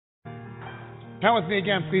Count with me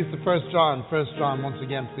again, please, to 1 John. 1 John, once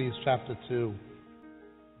again, please, chapter 2.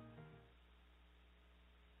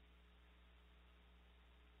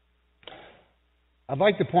 I'd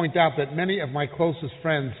like to point out that many of my closest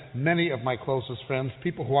friends,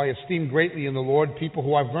 people who I esteem greatly in the Lord, people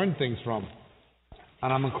who I've learned things from,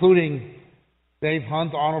 and I'm including Dave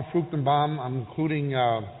Hunt, Arnold Fruchtenbaum, I'm including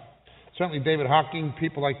certainly David Hawking,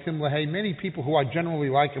 people like Tim LaHaye, many people who I generally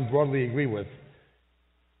like and broadly agree with,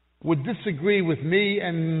 would disagree with me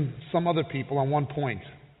and some other people on one point.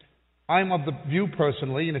 I'm of the view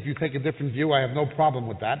personally, and if you take a different view, I have no problem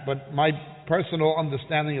with that, but my personal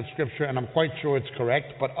understanding of Scripture, and I'm quite sure it's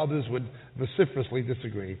correct, but others would vociferously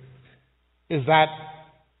disagree, is that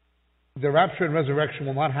the rapture and resurrection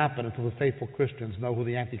will not happen until the faithful Christians know who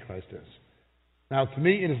the Antichrist is. Now, to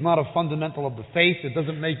me, it is not a fundamental of the faith. It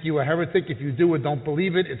doesn't make you a heretic if you do or don't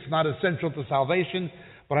believe it. It's not essential to salvation,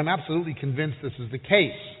 but I'm absolutely convinced this is the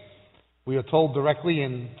case. We are told directly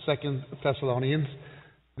in 2 Thessalonians,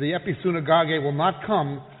 the episynagoge will not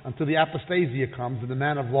come until the apostasia comes and the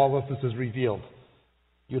man of lawlessness is revealed.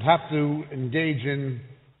 You'd have to engage in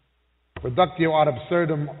reductio ad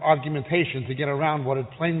absurdum argumentation to get around what it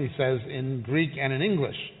plainly says in Greek and in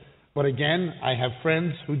English. But again, I have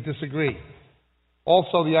friends who disagree.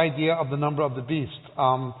 Also, the idea of the number of the beast,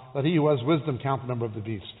 that he who has wisdom count the number of the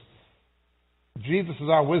beast. Jesus is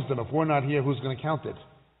our wisdom. If we're not here, who's going to count it?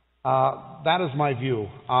 That is my view.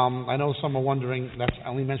 I know some are wondering, I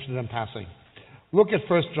only mentioned it in passing. Look at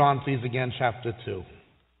 1 John, please, again, chapter 2.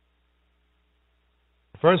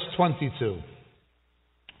 Verse 22.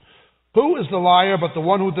 Who is the liar but the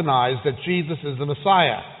one who denies that Jesus is the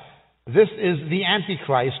Messiah? This is the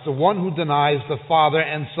Antichrist, the one who denies the Father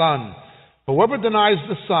and Son. Whoever denies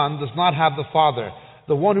the Son does not have the Father.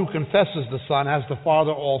 The one who confesses the Son has the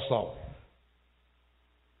Father also.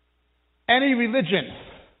 Any religion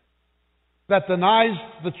that denies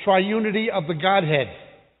the triunity of the Godhead.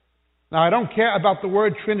 Now, I don't care about the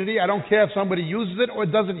word Trinity. I don't care if somebody uses it or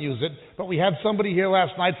doesn't use it. But we had somebody here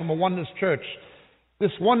last night from a oneness church.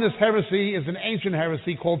 This oneness heresy is an ancient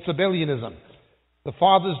heresy called Sabellianism. The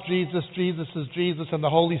Father's Jesus, Jesus is Jesus, and the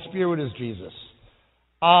Holy Spirit is Jesus.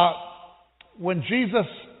 When Jesus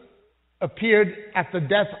appeared at the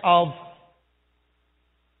death of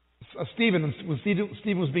Stephen, when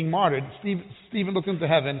Stephen was being martyred, Stephen looked into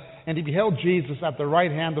heaven and he beheld Jesus at the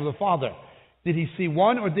right hand of the Father. Did he see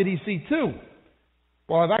one or did he see two?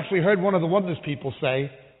 Well, I've actually heard one of the oneness people say,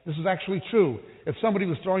 this is actually true. If somebody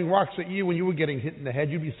was throwing rocks at you when you were getting hit in the head,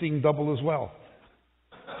 you'd be seeing double as well.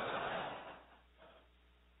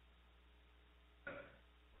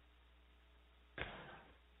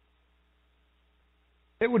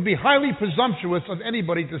 It would be highly presumptuous of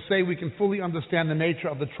anybody to say we can fully understand the nature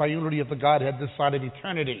of the triunity of the Godhead this side of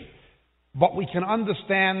eternity. But we can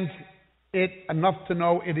understand it enough to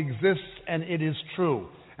know it exists and it is true.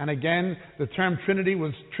 And again, the term Trinity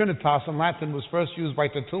was Trinitas in Latin, was first used by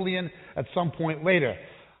Tertullian at some point later.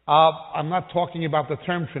 I'm not talking about the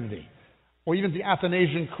term Trinity. Or even the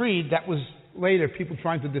Athanasian Creed, that was later, people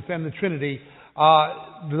trying to defend the Trinity,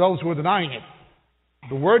 those who were denying it.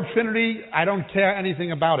 The word Trinity, I don't care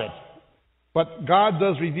anything about it. But God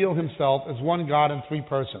does reveal himself as one God in three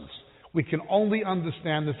persons. We can only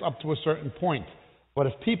understand this up to a certain point. But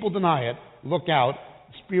if people deny it, look out,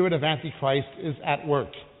 the spirit of Antichrist is at work.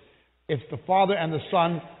 It's the Father and the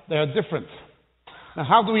Son, they are different. Now,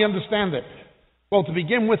 how do we understand it? Well, to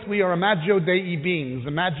begin with, we are Imago Dei beings,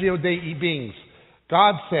 Imago Dei beings.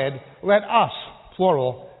 God said, let us,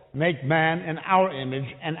 plural, make man in our image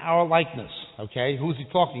and our likeness. Okay, who's he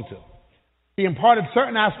talking to? He imparted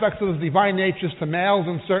certain aspects of his divine natures to males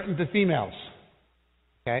and certain to females.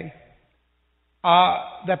 Okay?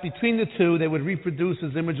 That between the two, they would reproduce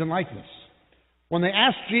his image and likeness. When they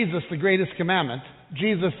asked Jesus the greatest commandment,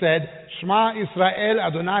 Jesus said, Shema Israel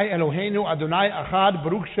Adonai Eloheinu Adonai Achad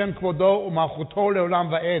Baruch Shem Kvodo U'Malchuto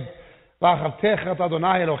Le'olam Va'ed V'achavtecha et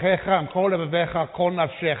Adonai Elohecha M'kol levavecha Kol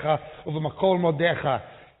nafshecha U'v'makol modecha.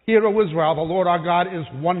 Hear, O Israel, the Lord our God is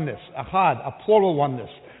oneness, Achad, a plural oneness.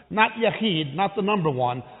 Not Yachid, not the number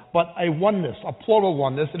one, but a oneness, a plural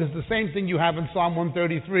oneness. It is the same thing you have in Psalm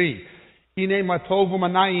 133. Hine matov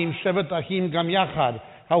u'manayim shevet achim gam yachad.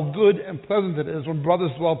 How good and pleasant it is when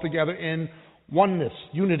brothers dwell together in oneness,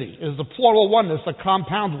 unity. It is the plural oneness, a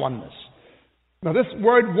compound oneness. Now this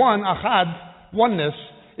word one, Achad, oneness,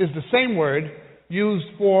 is the same word used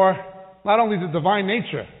for not only the divine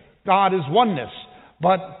nature, God is oneness,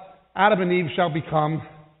 but Adam and Eve shall become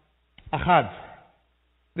Achad.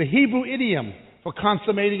 The Hebrew idiom for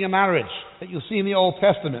consummating a marriage that you see in the Old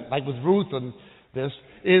Testament, like with Ruth and this,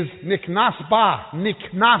 is niknas ba,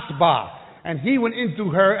 And he went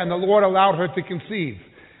into her, and the Lord allowed her to conceive.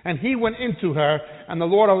 And he went into her, and the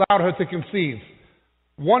Lord allowed her to conceive.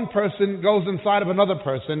 One person goes inside of another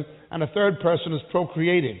person, and a third person is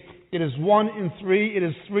procreated. It is 1 in 3, it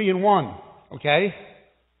is 3 in 1. Okay?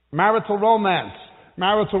 Marital romance,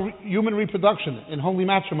 marital human reproduction in holy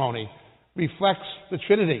matrimony reflects the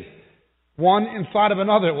Trinity. One inside of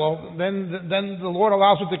another. Well, then the Lord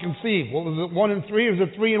allows it to conceive. Well, is it 1 in 3 or is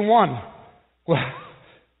it 3 in 1?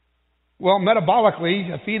 Well,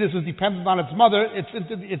 metabolically, a fetus is dependent on its mother.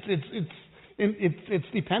 It's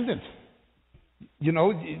dependent. You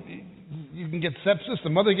know, you can get sepsis. The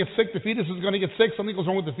mother gets sick. The fetus is going to get sick. Something goes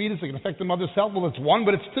wrong with the fetus. It can affect the mother's health. Well, it's 1,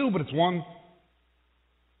 but it's 2, but it's 1.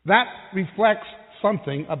 That reflects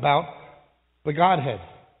something about the Godhead,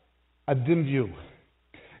 a dim view.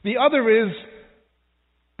 The other is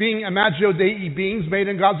being Imago Dei beings made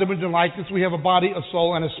in God's image and likeness. We have a body, a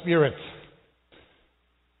soul, and a spirit.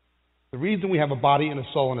 The reason we have a body and a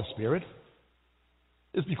soul and a spirit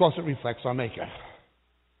is because it reflects our Maker.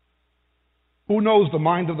 Who knows the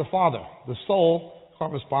mind of the Father? The soul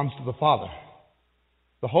corresponds to the Father.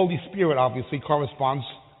 The Holy Spirit obviously corresponds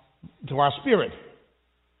to our spirit.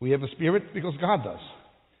 We have a spirit because God does.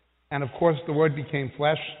 And of course, the Word became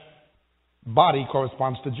flesh. Body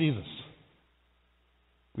corresponds to Jesus.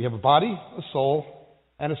 We have a body, a soul,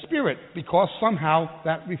 and a spirit because somehow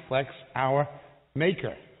that reflects our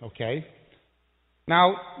Maker. Okay?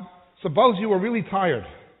 Now, suppose you were really tired,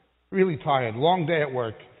 long day at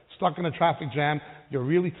work, stuck in a traffic jam, you're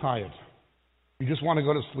really tired. You just want to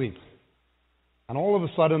go to sleep. And all of a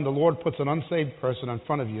sudden, the Lord puts an unsaved person in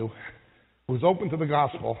front of you who's open to the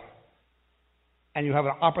gospel, and you have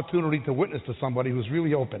an opportunity to witness to somebody who's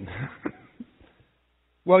really open.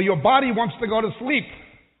 Well, your body wants to go to sleep.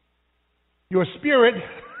 Your spirit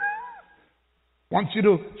wants you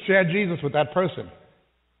to share Jesus with that person.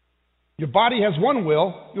 Your body has one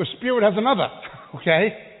will, your spirit has another. Okay?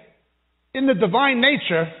 In the divine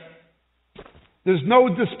nature, there's no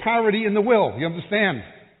disparity in the will. You understand?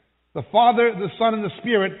 The Father, the Son, and the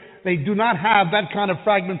Spirit, they do not have that kind of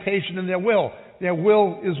fragmentation in their will. Their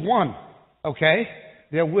will is one. Okay?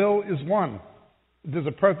 Their will is one. There's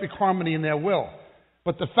a perfect harmony in their will.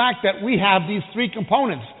 But the fact that we have these three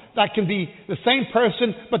components, that can be the same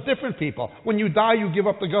person but different people. When you die, you give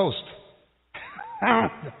up the ghost.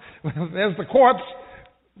 There's the corpse,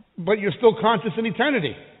 but you're still conscious in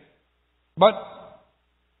eternity. But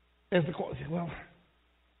there's the corpse. Well,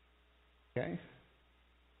 okay.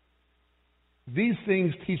 These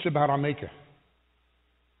things teach about our Maker.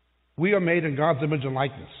 We are made in God's image and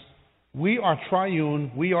likeness. We are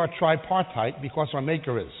triune, we are tripartite because our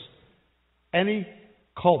Maker is. Any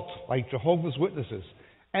cult like Jehovah's Witnesses,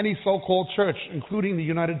 any so-called church, including the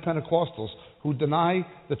United Pentecostals, who deny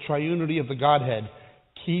the triunity of the Godhead,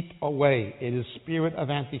 keep away. It is spirit of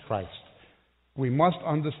Antichrist. We must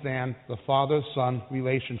understand the Father-Son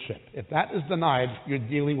relationship. If that is denied, you're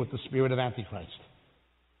dealing with the spirit of Antichrist.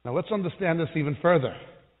 Now let's understand this even further.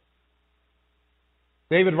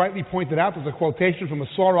 David rightly pointed out there's a quotation from a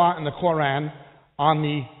surah in the Quran on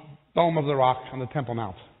the Dome of the Rock on the Temple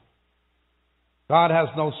Mount. God has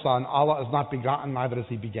no son, Allah is not begotten, neither does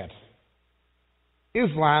he beget.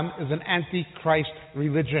 Islam is an antichrist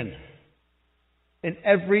religion in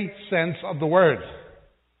every sense of the word.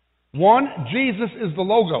 One, Jesus is the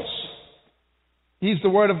Logos. He's the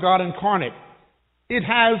Word of God incarnate. It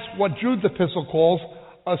has what Jude's epistle calls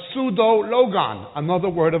a pseudo-logon, another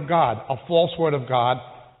word of God, a false word of God,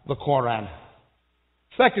 the Quran.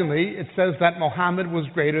 Secondly, it says that Muhammad was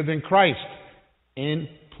greater than Christ, in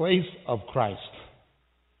place of Christ,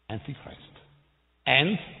 Antichrist.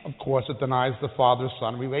 And, of course, it denies the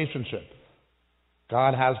father-son relationship.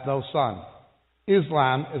 God has no son.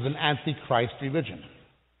 Islam is an antichrist religion.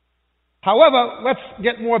 However, let's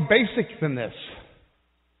get more basic than this.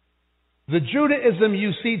 The Judaism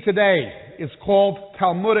you see today is called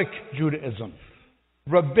Talmudic Judaism,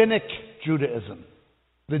 Rabbinic Judaism.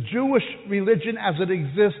 The Jewish religion as it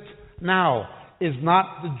exists now is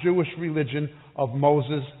not the Jewish religion of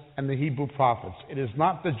Moses and the Hebrew prophets. It is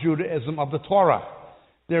not the Judaism of the Torah.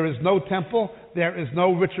 There is no temple, there is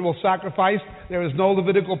no ritual sacrifice, there is no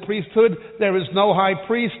Levitical priesthood, there is no high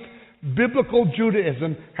priest. Biblical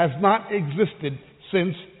Judaism has not existed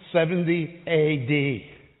since 70 A.D.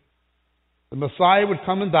 The Messiah would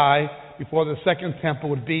come and die before the second temple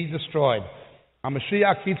would be destroyed.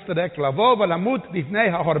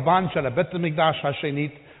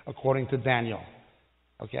 According to Daniel.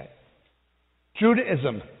 Okay.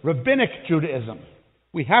 Judaism, Rabbinic Judaism.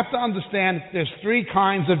 We have to understand there's three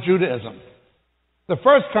kinds of Judaism. The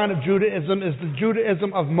first kind of Judaism is the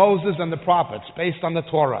Judaism of Moses and the prophets, based on the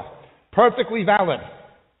Torah. perfectly valid,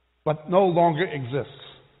 but no longer exists.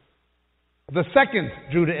 The second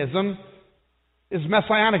Judaism is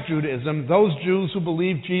Messianic Judaism. Those Jews who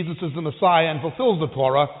believe Jesus is the Messiah and fulfills the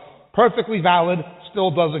Torah, perfectly valid,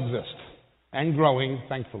 still does exist, and growing,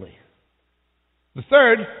 thankfully. The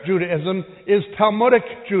third Judaism is Talmudic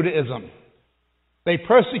Judaism. They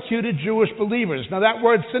persecuted Jewish believers. Now that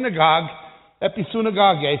word synagogue,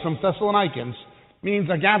 episynagoge from Thessalonians, means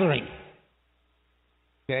a gathering.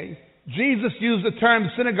 Okay? Jesus used the term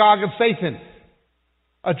synagogue of Satan.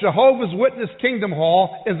 A Jehovah's Witness Kingdom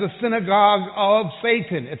Hall is a synagogue of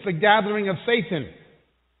Satan. It's a gathering of Satan.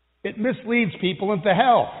 It misleads people into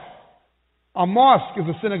hell. A mosque is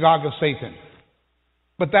a synagogue of Satan.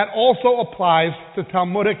 But that also applies to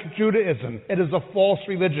Talmudic Judaism. It is a false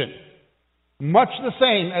religion. Much the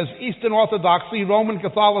same as Eastern Orthodoxy, Roman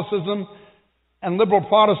Catholicism, and liberal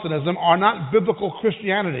Protestantism are not biblical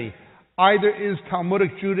Christianity. Either is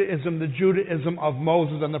Talmudic Judaism the Judaism of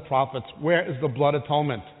Moses and the prophets. Where is the blood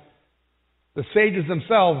atonement? The sages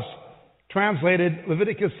themselves translated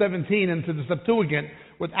Leviticus 17 into the Septuagint,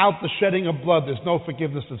 without the shedding of blood, there's no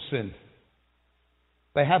forgiveness of sin.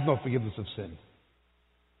 They have no forgiveness of sin.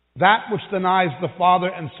 That which denies the father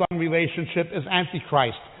and son relationship is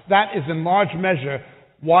Antichrist. That is in large measure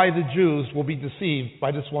why the Jews will be deceived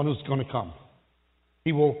by this one who's going to come.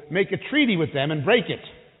 He will make a treaty with them and break it.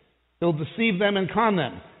 He'll deceive them and con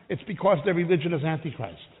them. It's because their religion is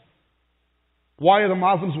Antichrist. Why are the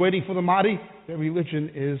Muslims waiting for the Mahdi? Their religion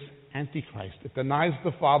is Antichrist. It denies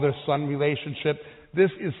the father-son relationship. This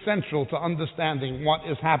is central to understanding what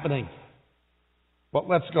is happening. But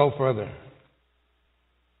let's go further.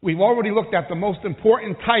 We've already looked at the most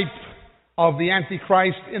important type of the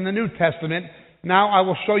Antichrist in the New Testament. Now I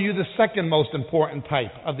will show you the second most important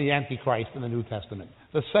type of the Antichrist in the New Testament.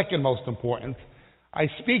 The second most important. I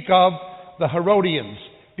speak of the Herodians,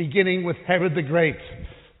 beginning with Herod the Great.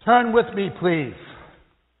 Turn with me, please,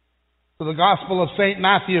 to the Gospel of St.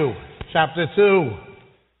 Matthew, chapter 2.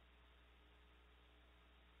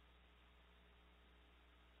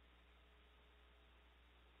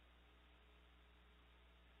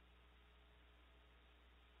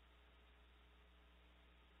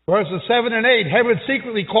 Verses 7 and 8, Herod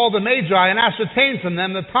secretly called the Magi and ascertained from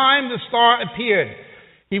them the time the star appeared.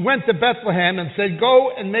 He went to Bethlehem and said,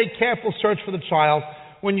 "Go and make careful search for the child.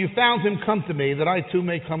 When you found him, come to me, that I too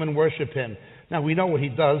may come and worship him." Now we know what he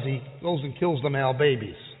does. He goes and kills the male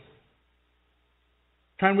babies.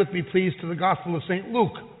 Turn with me, please, to the Gospel of St.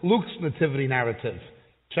 Luke, Luke's nativity narrative,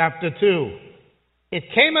 chapter 2. It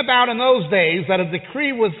came about in those days that a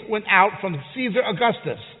decree went out from Caesar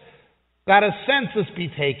Augustus, that a census be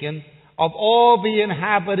taken of all the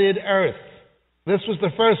inhabited earth. This was the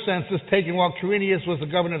first census taken while Quirinius was the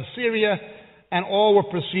governor of Syria, and all were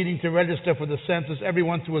proceeding to register for the census,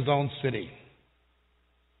 everyone to his own city.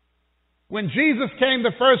 When Jesus came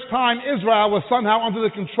the first time, Israel was somehow under the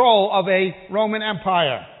control of a Roman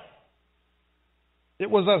Empire. It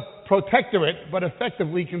was a protectorate, but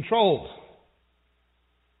effectively controlled.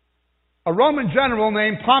 A Roman general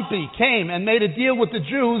named Pompey came and made a deal with the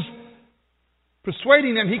Jews,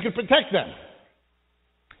 persuading them he could protect them.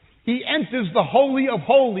 He enters the Holy of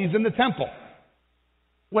Holies in the temple.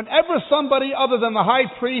 Whenever somebody other than the high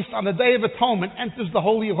priest on the Day of Atonement enters the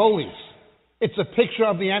Holy of Holies, it's a picture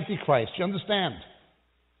of the Antichrist. You understand?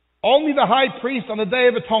 Only the high priest on the Day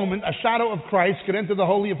of Atonement, a shadow of Christ, could enter the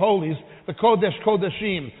Holy of Holies, the Kodesh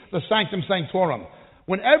Kodeshim, the Sanctum Sanctorum.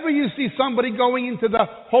 Whenever you see somebody going into the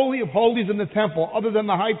Holy of Holies in the temple, other than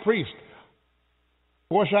the high priest,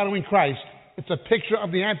 foreshadowing Christ, it's a picture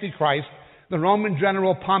of the Antichrist. The Roman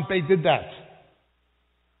general Pompey did that.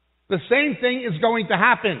 The same thing is going to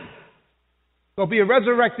happen. There'll be a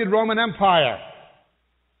resurrected Roman Empire.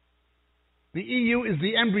 The EU is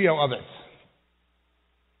the embryo of it.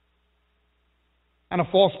 And a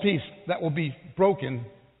false peace that will be broken.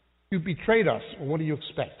 You betrayed us. Well, what do you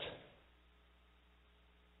expect?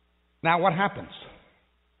 Now what happens?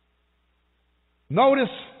 Notice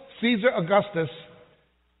Caesar Augustus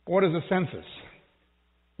orders a census.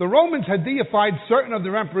 The Romans had deified certain of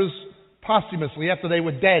their emperors posthumously after they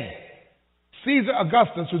were dead. Caesar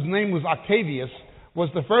Augustus, whose name was Octavius, was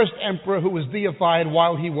the first emperor who was deified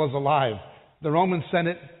while he was alive. The Roman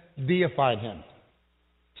Senate deified him.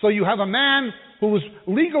 So you have a man who was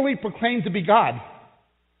legally proclaimed to be God,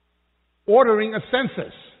 ordering a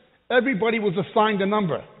census. Everybody was assigned a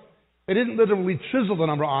number. They didn't literally chisel the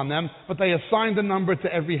number on them, but they assigned a number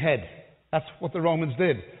to every head. That's what the Romans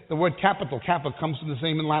did. The word capital, caput, comes from the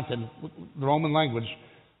same in Latin, the Roman language,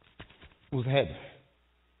 was head.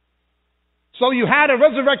 So you had a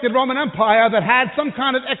resurrected Roman Empire that had some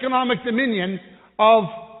kind of economic dominion of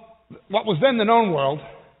what was then the known world,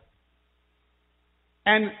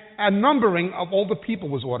 and a numbering of all the people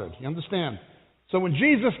was ordered. You understand? So when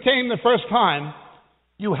Jesus came the first time,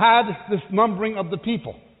 you had this numbering of the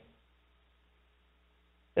people.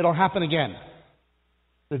 It'll happen again.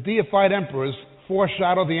 The deified emperors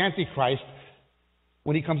foreshadow the Antichrist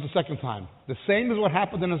when he comes the second time. The same as what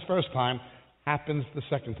happened in his first time happens the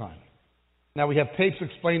second time. Now we have tapes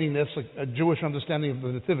explaining this, a Jewish understanding of the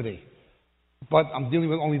Nativity. But I'm dealing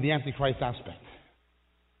with only the Antichrist aspect.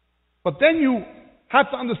 But then you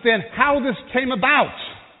have to understand how this came about.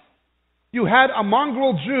 You had a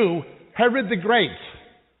mongrel Jew, Herod the Great.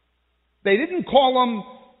 They didn't call him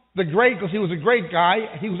the Great because he was a great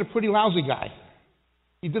guy. He was a pretty lousy guy.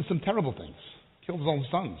 He did some terrible things. Killed his own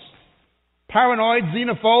sons. Paranoid,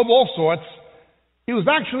 xenophobe, all sorts. He was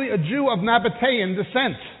actually a Jew of Nabatean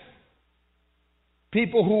descent.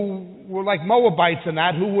 People who were like Moabites and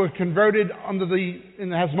that, who were converted in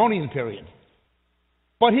the Hasmonean period.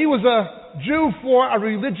 But he was a Jew for a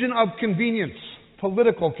religion of convenience,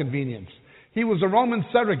 political convenience. He was a Roman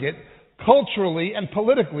surrogate. Culturally and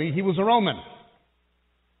politically, he was a Roman.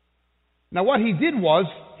 Now what he did was,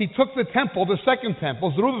 he took the temple, the second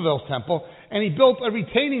temple, Zerubbabel's temple, and he built a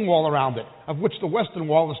retaining wall around it, of which the western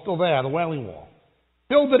wall is still there, the Wailing Wall.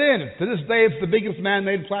 Filled it in. To this day, it's the biggest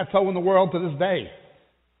man-made plateau in the world to this day.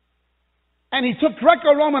 And he took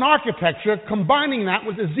Greco-Roman architecture, combining that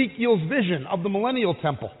with Ezekiel's vision of the millennial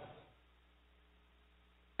temple.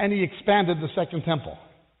 And he expanded the second temple.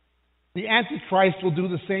 The Antichrist will do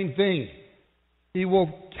the same thing. He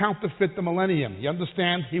will counterfeit the millennium. You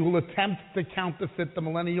understand? He will attempt to counterfeit the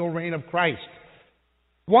millennial reign of Christ.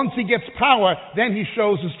 Once he gets power, then he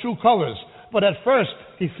shows his true colors. But at first,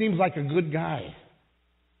 he seems like a good guy.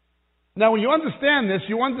 Now, when you understand this,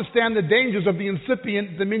 you understand the dangers of the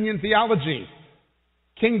incipient dominion theology,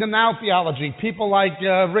 kingdom now theology. People like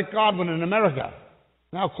Rick Godwin in America,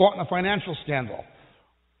 now caught in a financial scandal.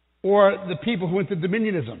 Or the people who went to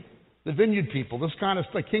dominionism, the vineyard people, this kind of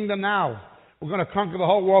stuff, kingdom now. We're going to conquer the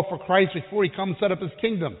whole world for Christ before he comes set up his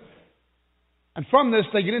kingdom. And from this,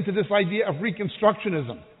 they get into this idea of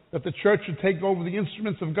Reconstructionism, that the church should take over the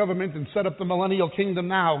instruments of government and set up the millennial kingdom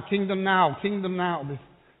now, kingdom now, kingdom now.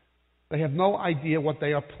 They have no idea what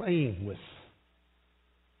they are playing with.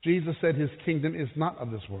 Jesus said his kingdom is not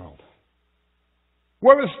of this world.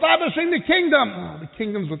 We're establishing the kingdom. Oh, the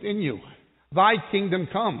kingdom's within you. Thy kingdom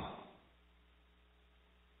come.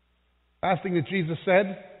 Last thing that Jesus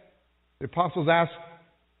said, the apostles asked,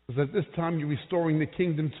 is that this time you're restoring the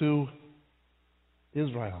kingdom to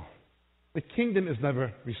Israel. The kingdom is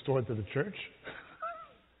never restored to the church.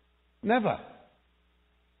 Never.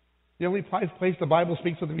 The only place the Bible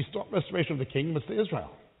speaks of the restoration of the kingdom is to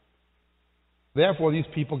Israel. Therefore, these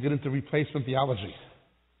people get into replacement theology.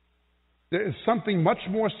 There is something much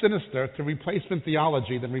more sinister to replacement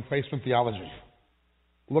theology than replacement theology.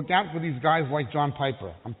 Look out for these guys like John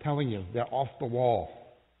Piper. I'm telling you, they're off the wall.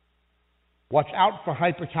 Watch out for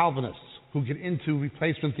hyper-Calvinists who get into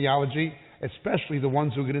replacement theology, especially the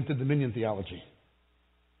ones who get into dominion theology.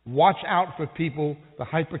 Watch out for people, the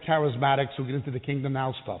hyper-charismatics who get into the kingdom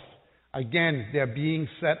now stuff. Again, they're being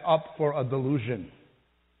set up for a delusion.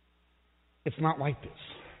 It's not like this.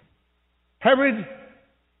 Herod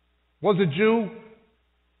was a Jew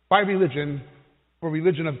by religion, for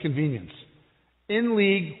religion of convenience, in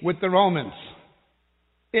league with the Romans.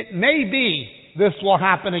 It may be this will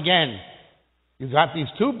happen again. You've got these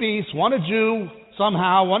two beasts, one a Jew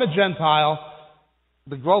somehow, one a Gentile,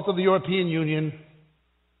 the growth of the European Union.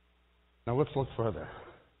 Now let's look further.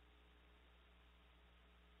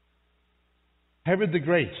 Herod the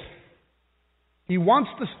Great. He wants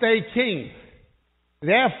to stay king.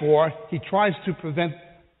 Therefore, he tries to prevent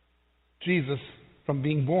Jesus from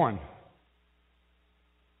being born.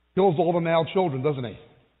 Kills all the male children, doesn't he?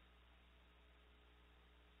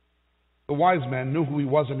 The wise men knew who he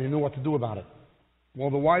was and they knew what to do about it. Well,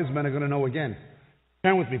 the wise men are going to know again.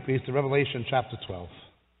 Turn with me, please, to Revelation chapter 12.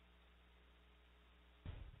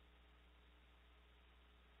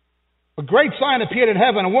 A great sign appeared in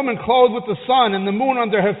heaven, a woman clothed with the sun and the moon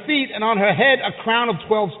under her feet, and on her head a crown of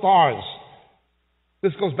 12 stars.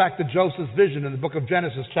 This goes back to Joseph's vision in the book of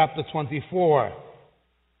Genesis, chapter 24.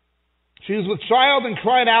 She was with child and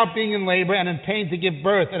cried out, being in labor and in pain to give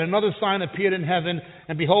birth. And another sign appeared in heaven,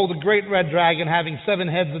 and behold, a great red dragon, having 7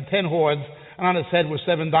 heads and 10 horns, and on his head were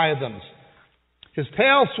 7 diadems. His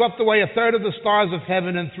tail swept away a third of the stars of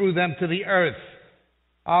heaven and threw them to the earth.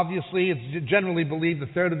 Obviously, it's generally believed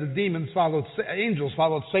a third of the angels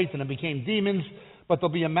followed Satan and became demons, but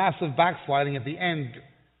there'll be a massive backsliding at the end.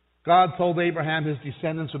 God told Abraham his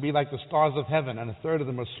descendants would be like the stars of heaven, and a third of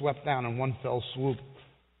them were swept down in one fell swoop.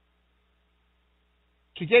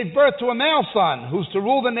 She gave birth to a male son who's to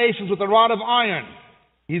rule the nations with a rod of iron.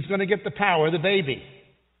 He's going to get the power of the baby.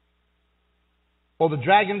 Well, the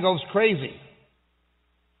dragon goes crazy.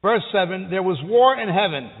 Verse 7, there was war in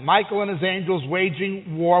heaven, Michael and his angels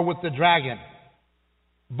waging war with the dragon.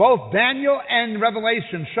 Both Daniel and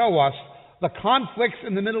Revelation show us the conflicts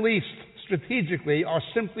in the Middle East strategically are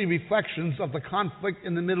simply reflections of the conflict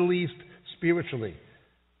in the Middle East spiritually.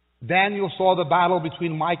 Daniel saw the battle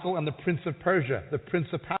between Michael and the prince of Persia, the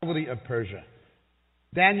principality of Persia.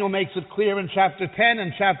 Daniel makes it clear in chapter 10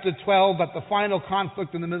 and chapter 12 that the final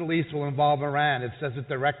conflict in the Middle East will involve Iran. It says it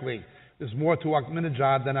directly. There's more to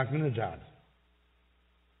Ahmadinejad than Ahmadinejad.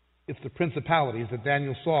 It's the principalities that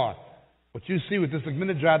Daniel saw. What you see with this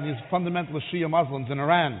Ahmadinejad and these fundamentalist Shia Muslims in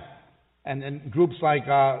Iran and groups like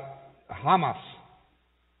Hamas,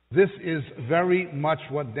 this is very much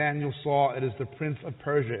what Daniel saw. It is the prince of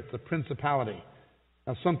Persia. It's the principality.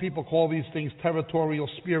 Now, some people call these things territorial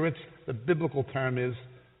spirits. The biblical term is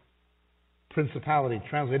principality,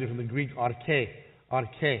 translated from the Greek arche.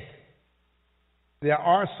 There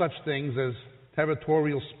are such things as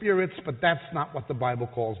territorial spirits, but that's not what the Bible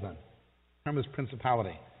calls them. The term is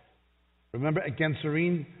principality. Remember, at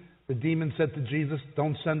Gennesaret, the demon said to Jesus,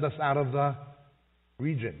 don't send us out of the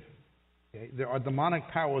region. Okay? There are demonic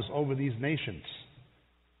powers over these nations.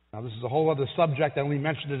 Now, this is a whole other subject. I only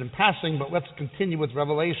mentioned it in passing, but let's continue with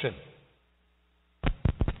Revelation.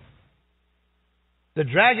 The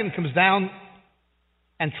dragon comes down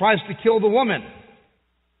and tries to kill the woman.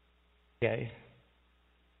 Okay?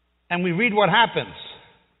 And we read what happens.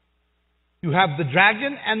 You have the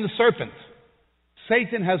dragon and the serpent.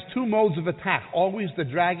 Satan has two modes of attack, always the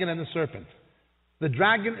dragon and the serpent. The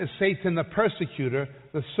dragon is Satan the persecutor.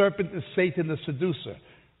 The serpent is Satan the seducer.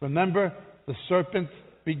 Remember, the serpent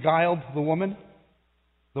beguiled the woman?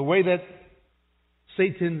 The way that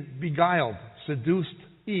Satan beguiled, seduced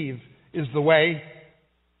Eve, is the way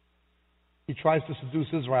he tries to seduce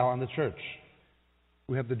Israel and the church.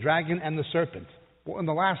 We have the dragon and the serpent. Well, in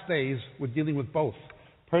the last days, we're dealing with both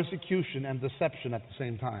persecution and deception at the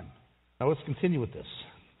same time. Now let's continue with this.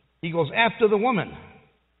 He goes after the woman.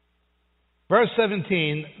 Verse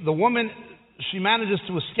 17, the woman, she manages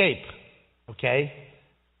to escape, okay?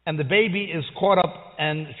 And the baby is caught up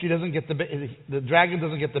and she doesn't get the dragon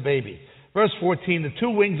doesn't get the baby. Verse 14, the two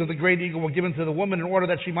wings of the great eagle were given to the woman in order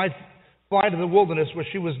that she might fly to the wilderness where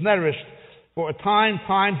she was nourished for a time,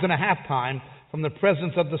 times and a half time from the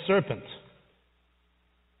presence of the serpent.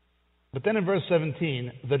 But then in verse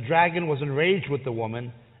 17, the dragon was enraged with the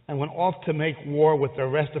woman and went off to make war with the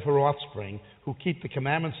rest of her offspring who keep the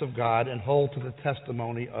commandments of God and hold to the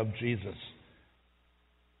testimony of Jesus.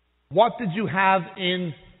 What did you have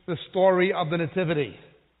in the story of the Nativity?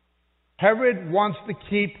 Herod wants to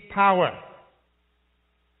keep power.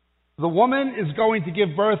 The woman is going to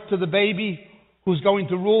give birth to the baby who's going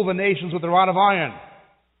to rule the nations with a rod of iron.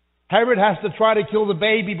 Herod has to try to kill the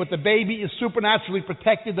baby, but the baby is supernaturally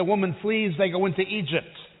protected. The woman flees. They go into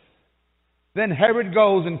Egypt. Then Herod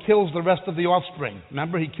goes and kills the rest of the offspring.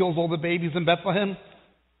 Remember, he kills all the babies in Bethlehem?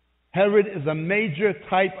 Herod is a major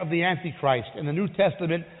type of the Antichrist in the New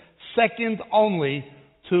Testament, second only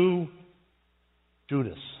to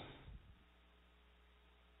Judas.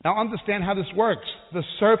 Now understand how this works. The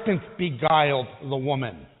serpent beguiled the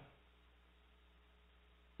woman.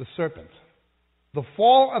 The serpent. The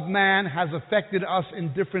fall of man has affected us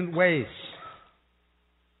in different ways.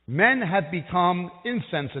 Men have become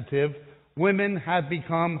insensitive. Women have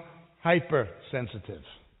become hypersensitive.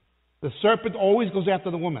 The serpent always goes after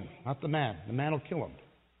the woman, not the man. The man will kill him.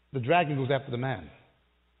 The dragon goes after the man.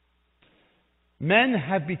 Men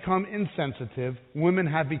have become insensitive. Women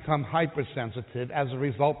have become hypersensitive as a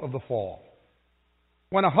result of the fall.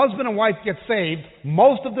 When a husband and wife get saved,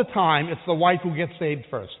 most of the time it's the wife who gets saved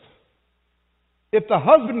first. If the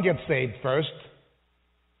husband gets saved first,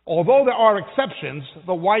 although there are exceptions,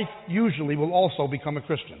 the wife usually will also become a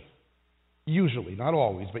Christian. Usually, not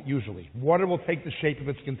always, but usually. Water will take the shape of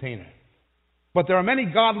its container. But there are many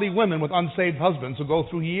godly women with unsaved husbands who go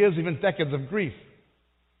through years, even decades of grief.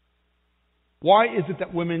 Why is it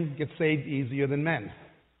that women get saved easier than men?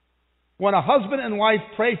 When a husband and wife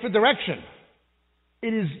pray for direction,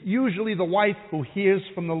 it is usually the wife who hears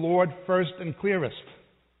from the Lord first and clearest.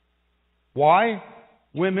 Why?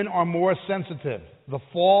 Women are more sensitive. The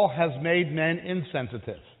fall has made men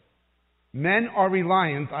insensitive. Men are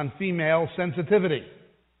reliant on female sensitivity.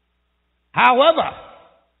 However,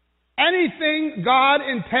 anything God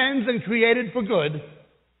intends and created for good,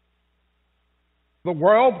 the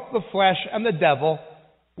world, the flesh, and the devil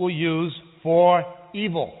will use for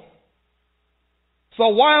evil. So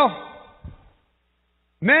while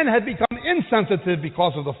men have become sensitive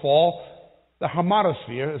because of the fall. The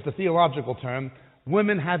hermatosphere is the theological term.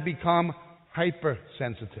 Women have become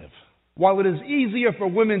hypersensitive. While it is easier for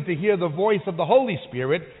women to hear the voice of the Holy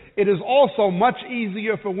Spirit, it is also much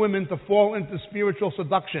easier for women to fall into spiritual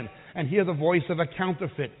seduction and hear the voice of a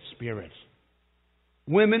counterfeit spirit.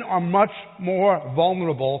 Women are much more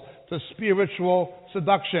vulnerable to spiritual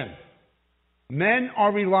seduction. Men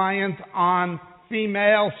are reliant on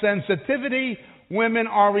female sensitivity. Women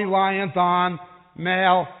are reliant on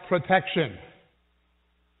male protection.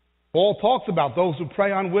 Paul talks about those who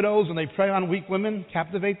prey on widows and they prey on weak women,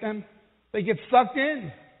 captivate them. They get sucked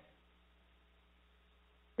in.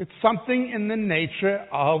 It's something in the nature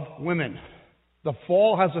of women. The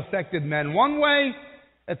fall has affected men one way,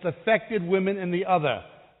 it's affected women in the other.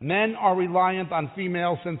 Men are reliant on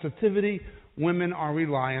female sensitivity, women are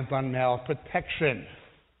reliant on male protection.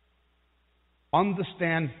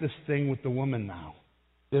 Understand this thing with the woman now.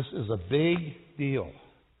 This is a big deal.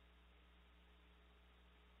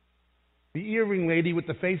 The earring lady with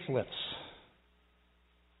the facelifts.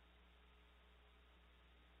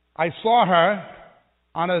 I saw her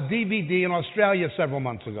on a DVD in Australia several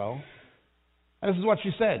months ago, and this is what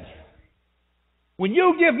she said. When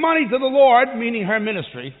you give money to the Lord, meaning her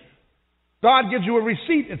ministry, God gives you a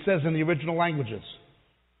receipt, it says in the original languages,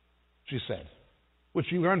 she said, which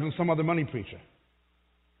she learned from some other money preacher.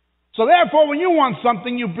 So therefore, when you want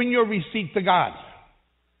something, you bring your receipt to God.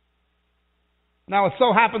 Now, it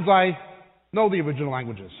so happens I know the original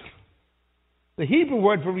languages. The Hebrew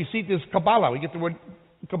word for receipt is Kabbalah. We get the word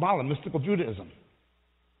Kabbalah, mystical Judaism.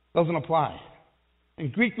 Doesn't apply.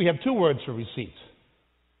 In Greek, we have two words for receipt.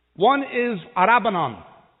 One is arabanon.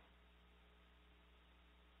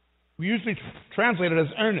 We usually translate it as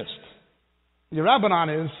earnest. The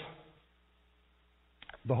arabanon is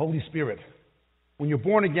the Holy Spirit. When you're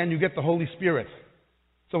born again, you get the Holy Spirit.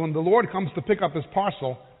 So when the Lord comes to pick up his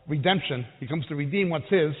parcel, redemption, he comes to redeem what's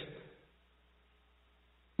his,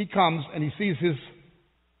 he comes and he sees his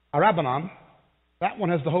arabanon. That one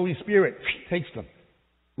has the Holy Spirit, takes them.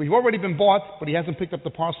 We've already been bought, but he hasn't picked up the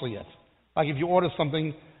parcel yet. Like if you order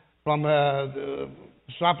something from the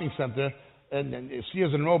shopping center, and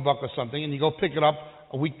Sears and Roebuck or something, and you go pick it up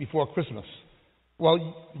a week before Christmas.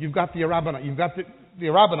 Well, you've got the arabanon. You've got the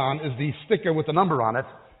arabanon is the sticker with the number on it,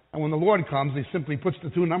 and when the Lord comes, he simply puts the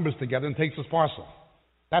two numbers together and takes his parcel.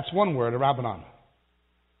 That's one word, arabanon.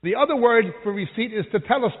 The other word for receipt is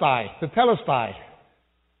tetelestai,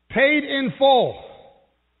 paid in full.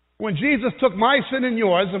 When Jesus took my sin and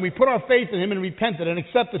yours, and we put our faith in him and repented and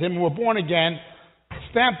accepted him and were born again,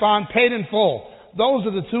 stamped on, paid in full. Those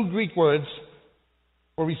are the two Greek words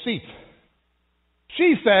for receipt.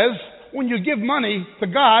 She says, when you give money to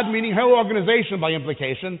God, meaning her organization by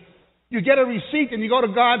implication, you get a receipt and you go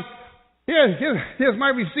to God, here's my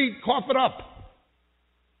receipt, cough it up.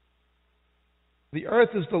 The earth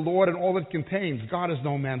is the Lord and all it contains. God is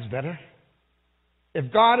no man's debtor.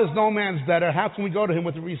 If God is no man's debtor, how can we go to him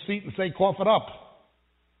with a receipt and say, cough it up?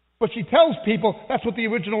 But she tells people that's what the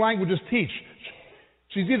original languages teach.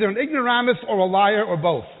 She's either an ignoramus or a liar or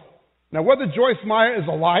both. Now, whether Joyce Meyer is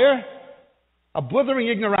a liar, a blithering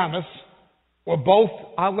ignoramus, or both,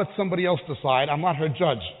 I'll let somebody else decide. I'm not her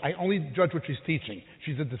judge. I only judge what she's teaching.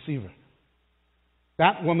 She's a deceiver.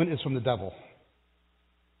 That woman is from the devil.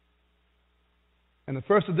 In the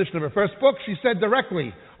first edition of her first book, she said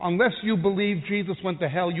directly, unless you believe Jesus went to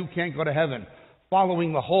hell, you can't go to heaven,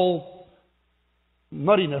 following the whole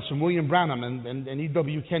nuttiness from William Branham and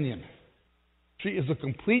E.W. Kenyon. She is a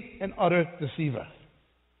complete and utter deceiver.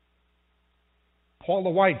 Paula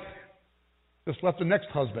White just left the next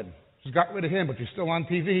husband. She's got rid of him, but she's still on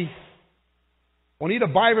TV. Juanita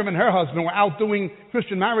Byram and her husband were out doing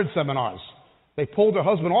Christian marriage seminars. They pulled her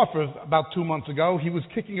husband off her about 2 months ago. He was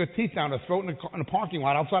kicking her teeth down her throat in a parking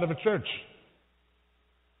lot outside of a church.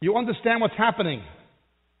 You understand what's happening?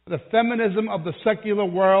 The feminism of the secular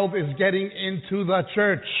world is getting into the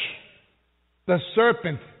church. The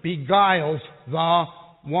serpent beguiles the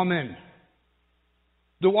woman.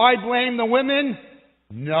 Do I blame the women?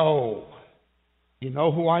 No. You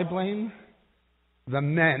know who I blame? The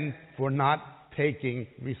men for not taking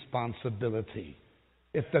responsibility.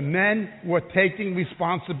 If the men were taking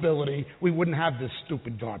responsibility, we wouldn't have this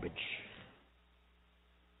stupid garbage.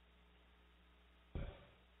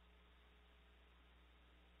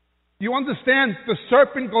 You understand? The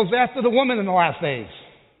serpent goes after the woman in the last days.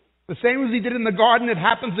 The same as he did in the garden, it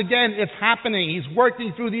happens again. It's happening. He's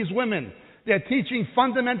working through these women. They're teaching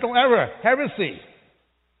fundamental error, heresy.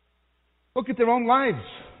 Look at their own lives.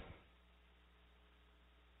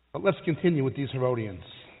 But let's continue with these Herodians.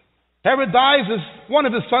 Herod dies as one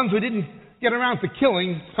of his sons who didn't get around to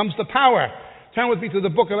killing comes to power. Turn with me to the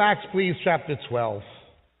book of Acts, please, chapter 12.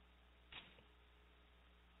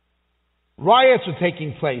 Riots are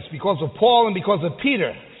taking place because of Paul and because of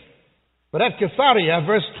Peter. But at Caesarea,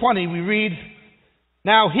 verse 20, we read,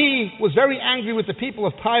 "Now he was very angry with the people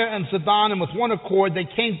of Tyre and Sidon, and with one accord they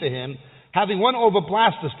came to him, having won over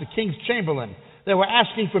Blastus, the king's chamberlain. They were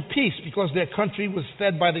asking for peace because their country was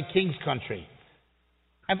fed by the king's country.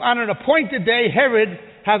 And on an appointed day, Herod,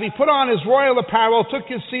 having put on his royal apparel, took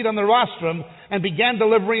his seat on the rostrum and began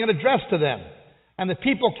delivering an address to them. And the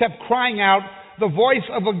people kept crying out, 'The voice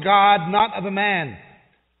of a God, not of a man.'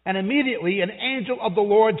 And immediately an angel of the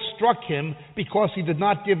Lord struck him because he did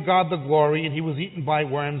not give God the glory, and he was eaten by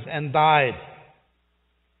worms and died."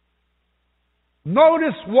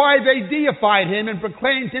 Notice why they deified him and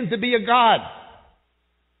proclaimed him to be a god.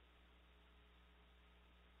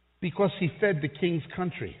 Because he fed the king's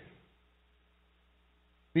country.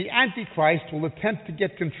 The Antichrist will attempt to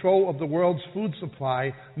get control of the world's food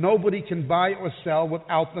supply. Nobody can buy or sell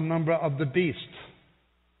without the number of the beast.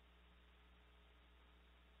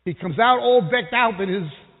 He comes out all decked out in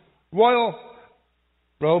his royal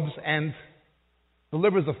robes and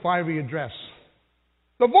delivers a fiery address.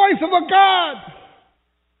 The voice of a god!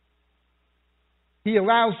 He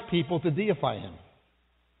allows people to deify him.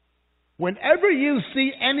 Whenever you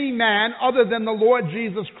see any man other than the Lord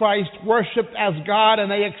Jesus Christ worshipped as God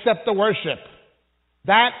and they accept the worship,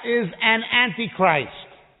 that is an Antichrist.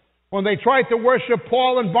 When they tried to worship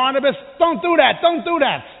Paul and Barnabas, don't do that, don't do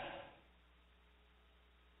that.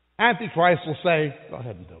 Antichrist will say, go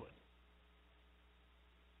ahead and do it.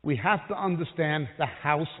 We have to understand the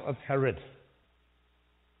house of Herod,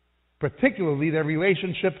 particularly their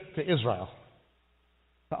relationship to Israel,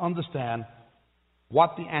 to understand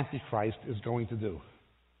what the Antichrist is going to do.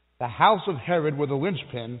 The house of Herod were the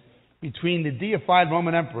linchpin between the deified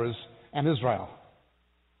Roman emperors and Israel.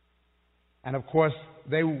 And of course,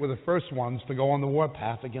 they were the first ones to go on the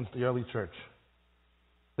warpath against the early church.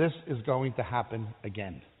 This is going to happen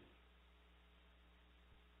again.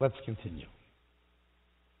 Let's continue.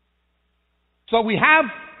 So we have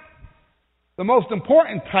the most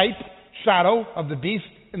important type, shadow of the beast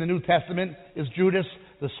in the New Testament is Judas,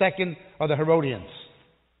 the second of the Herodians.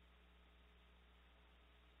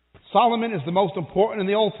 Solomon is the most important in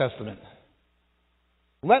the Old Testament.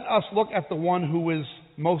 Let us look at the one who is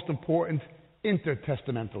most important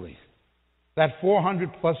intertestamentally. That 400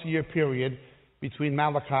 plus year period between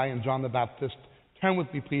Malachi and John the Baptist. Turn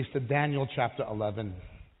with me, please, to Daniel chapter 11.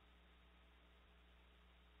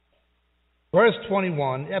 Verse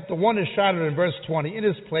 21, after one is shattered in verse 20, in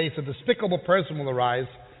his place a despicable person will arise,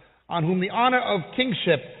 on whom the honor of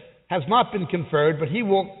kingship has not been conferred, but he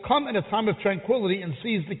will come in a time of tranquility and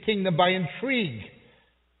seize the kingdom by intrigue.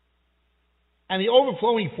 And the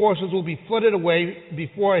overflowing forces will be flooded away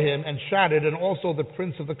before him and shattered, and also the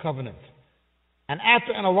prince of the covenant. And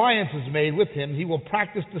after an alliance is made with him, he will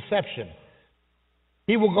practice deception.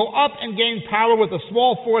 He will go up and gain power with a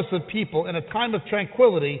small force of people. In a time of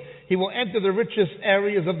tranquility, he will enter the richest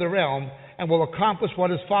areas of the realm and will accomplish what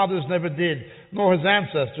his fathers never did, nor his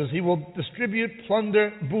ancestors. He will distribute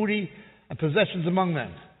plunder, booty, and possessions among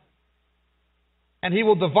them. And he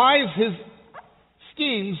will devise his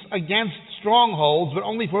schemes against strongholds, but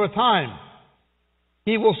only for a time.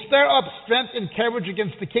 He will stir up strength and courage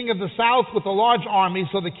against the king of the south with a large army,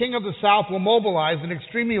 so the king of the south will mobilize an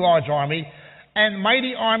extremely large army and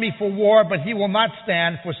mighty army for war, but he will not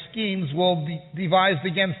stand, for schemes will be devised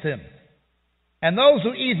against him. And those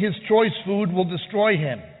who eat his choice food will destroy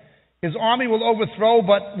him. His army will overthrow,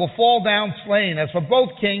 but will fall down slain. As for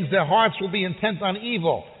both kings, their hearts will be intent on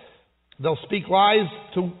evil. They'll speak lies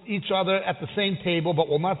to each other at the same table, but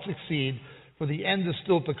will not succeed, for the end is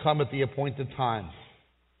still to come at the appointed time.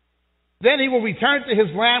 Then he will return to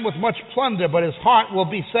his land with much plunder, but his heart will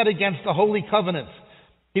be set against the holy covenant.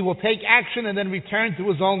 He will take action and then return to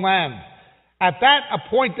his own land. At that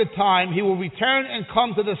appointed time, he will return and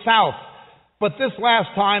come to the south. But this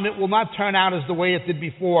last time, it will not turn out as the way it did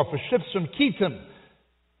before. For ships from Kittim,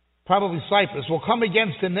 probably Cyprus, will come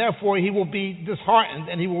against him. Therefore, he will be disheartened,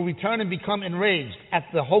 and he will return and become enraged at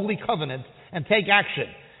the holy covenant and take action.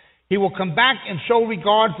 He will come back and show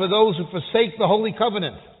regard for those who forsake the holy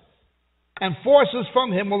covenant. And forces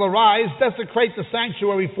from him will arise, desecrate the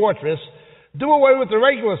sanctuary fortress, do away with the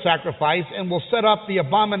regular sacrifice, and will set up the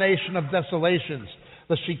abomination of desolations,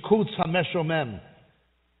 the Shikutz HaMeshomem.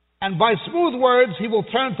 And by smooth words he will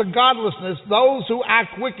turn to godlessness those who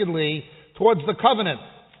act wickedly towards the covenant.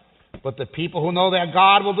 But the people who know their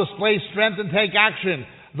God will display strength and take action.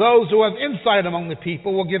 Those who have insight among the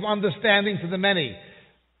people will give understanding to the many.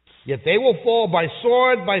 Yet they will fall by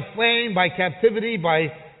sword, by flame, by captivity, by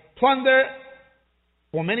plunder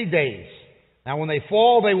for many days. Now when they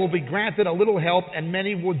fall, they will be granted a little help, and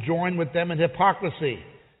many will join with them in hypocrisy.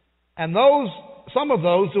 And some of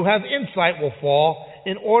those who have insight will fall,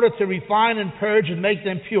 in order to refine and purge and make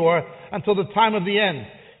them pure until the time of the end,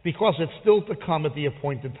 because it's still to come at the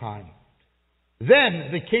appointed time. Then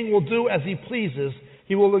the king will do as he pleases.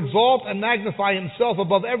 He will exalt and magnify himself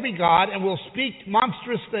above every god, and will speak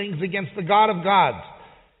monstrous things against the God of gods.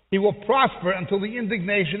 He will prosper until the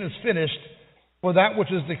indignation is finished, for that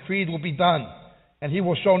which is decreed will be done. And he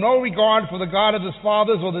will show no regard for the God of his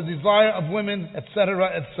fathers, or the desire of women,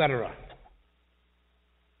 etc., etc.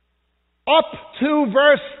 Up to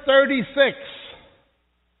verse 36,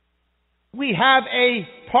 we have a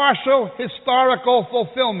partial historical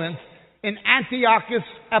fulfillment in Antiochus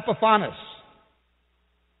Epiphanes.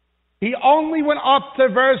 He only went up to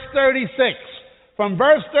verse 36. From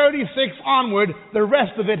verse 36 onward, the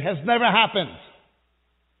rest of it has never happened.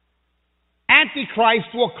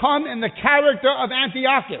 Antichrist will come in the character of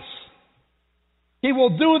Antiochus. He will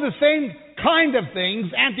do the same kind of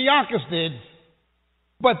things Antiochus did,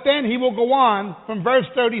 but then he will go on from verse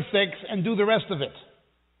 36 and do the rest of it,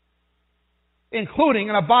 including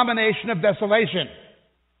an abomination of desolation.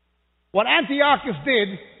 What Antiochus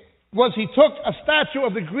did was he took a statue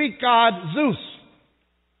of the Greek god Zeus.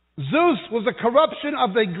 Zeus was a corruption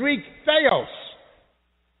of the Greek theos.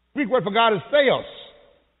 Greek word for God is theos.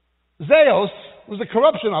 Zeus was a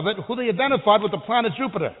corruption of it, who they identified with the planet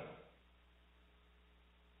Jupiter.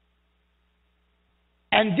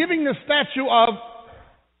 And giving the statue of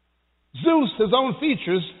Zeus his own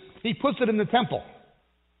features, he puts it in the temple.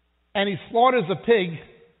 And he slaughters a pig,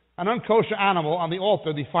 an unkosher animal, on the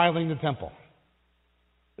altar, defiling the temple.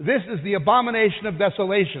 This is the abomination of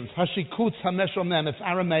desolations. Hashikutz hameshomem. It's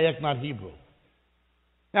Aramaic, not Hebrew.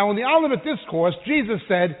 Now, in the Olivet Discourse, Jesus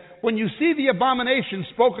said, when you see the abomination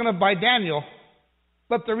spoken of by Daniel,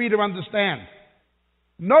 let the reader understand.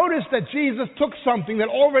 Notice that Jesus took something that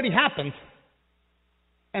already happened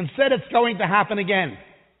and said it's going to happen again.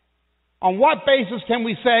 On what basis can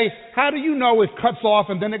we say, how do you know it cuts off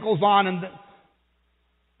and then it goes on?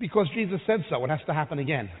 Because Jesus said so. It has to happen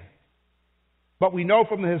again. But we know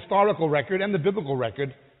from the historical record and the biblical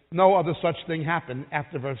record, no other such thing happened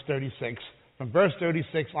after verse 36. From verse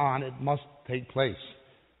 36 on, it must take place.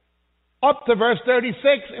 Up to verse 36,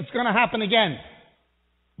 it's going to happen again.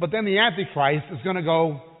 But then the Antichrist is going to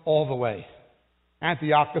go all the way.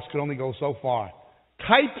 Antiochus could only go so far.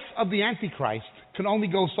 Types of the Antichrist can only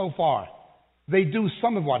go so far. They do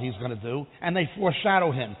some of what he's going to do, and they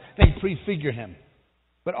foreshadow him. They prefigure him.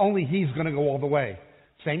 But only he's going to go all the way.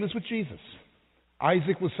 Same as with Jesus.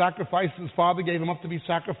 Isaac was sacrificed, his father gave him up to be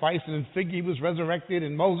sacrificed, and in fig he was resurrected,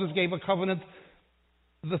 and Moses gave a covenant.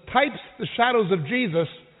 The types, the shadows of Jesus,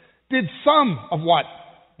 did some of what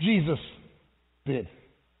Jesus did.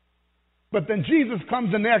 But then Jesus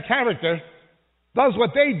comes in their character, does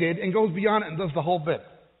what they did, and goes beyond it and does the whole bit.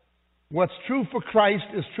 What's true for Christ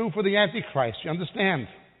is true for the Antichrist. You understand?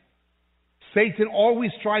 Satan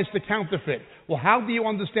always tries to counterfeit. Well, how do you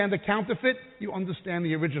understand the counterfeit? You understand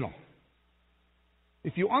the original.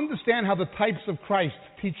 If you understand how the types of Christ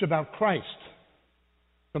teach about Christ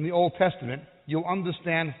from the Old Testament, you'll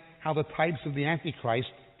understand how the types of the Antichrist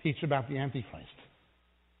teach about the Antichrist.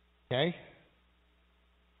 Okay?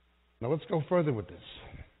 Now let's go further with this.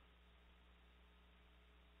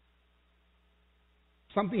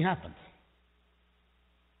 Something happened.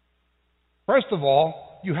 First of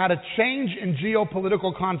all, you had a change in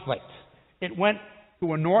geopolitical conflict. It went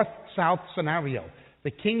to a north-south scenario. The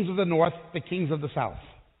kings of the north, the kings of the south.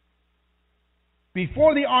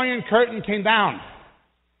 Before the Iron Curtain came down,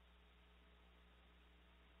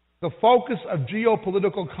 the focus of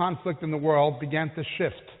geopolitical conflict in the world began to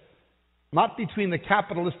shift. Not between the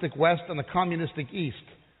capitalistic West and the communistic East,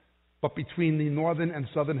 but between the northern and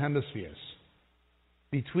southern hemispheres.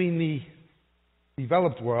 Between the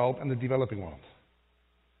developed world and the developing world.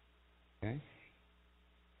 Okay?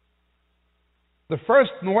 The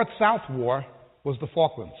first North-South war was the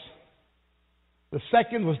Falklands. The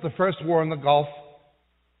second was the first war in the Gulf.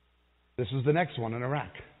 This is the next one in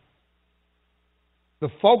Iraq. The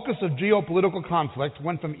focus of geopolitical conflict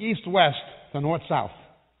went from east-west to north-south.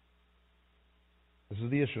 This is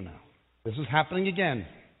the issue now. This is happening again.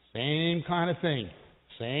 Same kind of thing.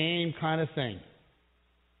 Same kind of thing.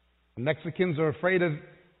 The Mexicans are afraid of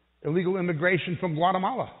illegal immigration from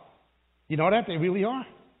Guatemala. You know that? They really are.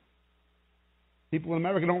 People in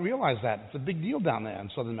America don't realize that. It's a big deal down there in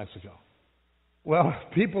southern Mexico. Well,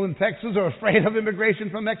 people in Texas are afraid of immigration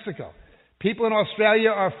from Mexico. People in Australia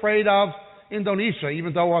are afraid of Indonesia,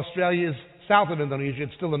 even though Australia is south of Indonesia,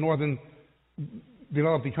 it's still a northern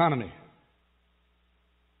developed economy.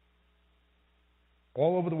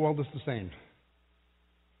 All over the world it's the same.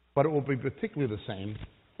 But it will be particularly the same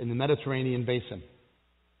in the Mediterranean basin.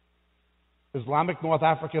 Islamic North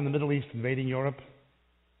Africa and the Middle East invading Europe,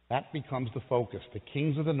 that becomes the focus. The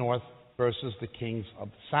kings of the north versus the kings of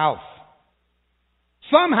the south.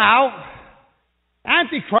 Somehow,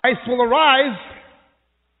 Antichrist will arise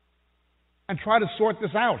and try to sort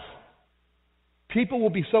this out. People will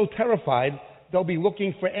be so terrified, they'll be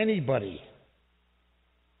looking for anybody.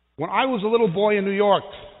 When I was a little boy in New York,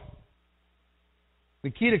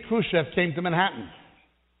 Nikita Khrushchev came to Manhattan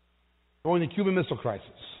during the Cuban Missile Crisis.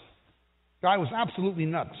 The guy was absolutely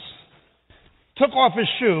nuts. Took off his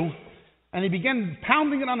shoe, and he began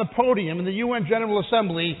pounding it on the podium in the UN General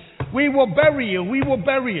Assembly. We will bury you. We will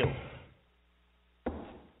bury you.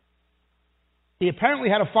 He apparently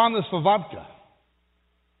had a fondness for vodka.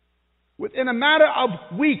 Within a matter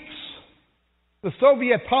of weeks, the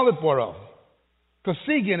Soviet Politburo,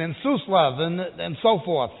 Kosygin and Suslov and so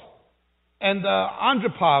forth, and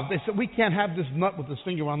Andropov, they said, we can't have this nut with his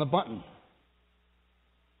finger on the button.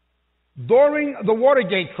 During the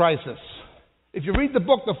Watergate crisis, if you read the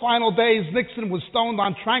book, The Final Days, Nixon was stoned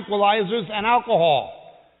on tranquilizers and alcohol.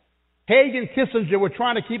 Haig and Kissinger were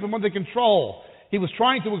trying to keep him under control. He was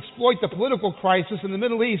trying to exploit the political crisis in the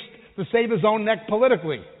Middle East to save his own neck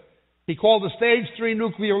politically. He called a Stage 3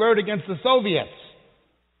 nuclear alert against the Soviets.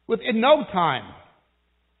 Within no time,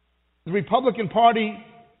 the Republican Party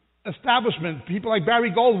establishment, people like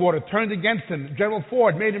Barry Goldwater, turned against him. Gerald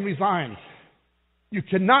Ford made him resign. You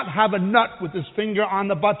cannot have a nut with his finger on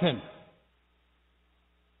the button.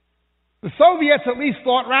 The Soviets at least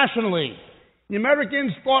thought rationally. The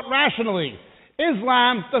Americans thought rationally.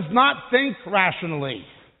 Islam does not think rationally.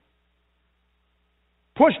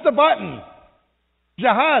 Push the button.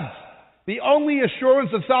 Jihad. The only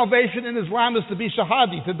assurance of salvation in Islam is to be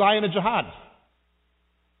shahadi, to die in a jihad.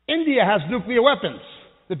 India has nuclear weapons.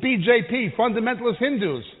 The BJP, fundamentalist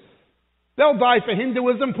Hindus. They'll die for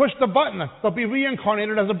Hinduism, push the button. They'll be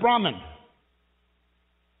reincarnated as a Brahmin.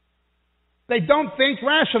 They don't think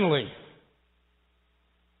rationally.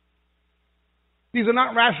 These are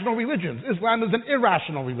not rational religions. Islam is an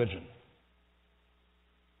irrational religion.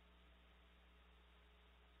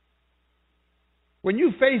 When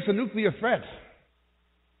you face a nuclear threat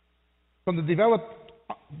from the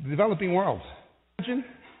developing world, imagine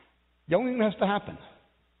the only thing that has to happen,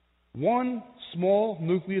 one small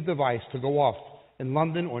nuclear device to go off in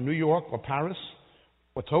London or New York or Paris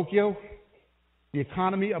or Tokyo, the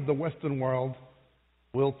economy of the Western world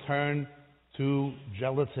will turn to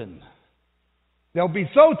gelatin. They'll be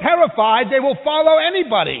so terrified they will follow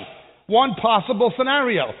anybody. One possible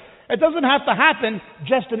scenario. It doesn't have to happen,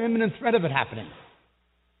 just an imminent threat of it happening.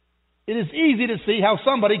 It is easy to see how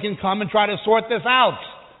somebody can come and try to sort this out.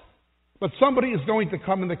 But somebody is going to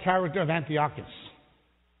come in the character of Antiochus.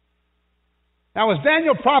 Now, as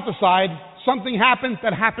Daniel prophesied, something happened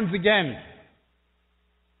that happens again.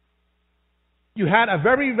 You had a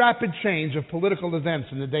very rapid change of political events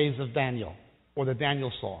in the days of Daniel, or that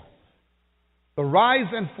Daniel saw. The rise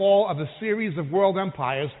and fall of a series of world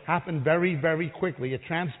empires happened very, very quickly. It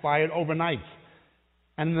transpired overnight.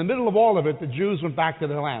 And in the middle of all of it, the Jews went back to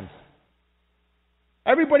their land.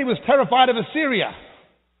 Everybody was terrified of Assyria.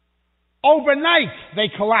 Overnight, they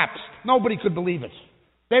collapsed. Nobody could believe it.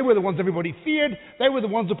 They were the ones everybody feared. They were the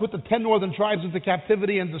ones who put the 10 northern tribes into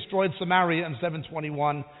captivity and destroyed Samaria in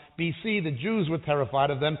 721 BC. The Jews were terrified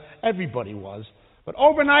of them. Everybody was. But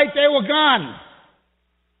overnight, they were gone.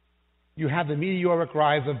 You have the meteoric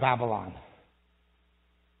rise of Babylon.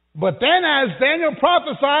 But then, as Daniel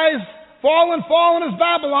prophesies, fallen is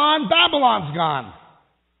Babylon. Babylon's gone.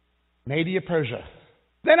 Media, Persia.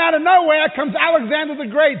 Then out of nowhere comes Alexander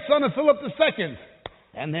the Great, son of Philip II.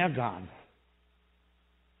 And they're gone.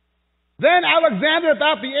 Then Alexander,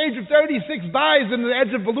 about the age of 36, dies in the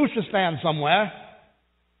edge of Baluchistan somewhere.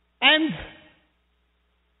 And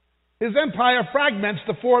his empire fragments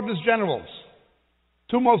to four of his generals.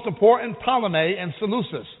 Two most important, Ptolemy and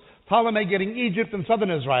Seleucus. Ptolemy getting Egypt and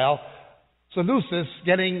southern Israel. Seleucus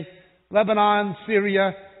getting Lebanon,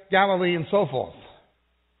 Syria, Galilee, and so forth.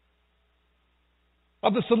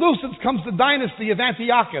 Of the Seleucids comes the dynasty of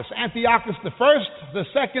Antiochus. Antiochus the first, the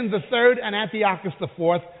second, the third, and Antiochus the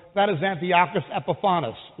fourth. That is Antiochus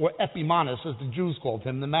Epiphanes, or Epimanes, as the Jews called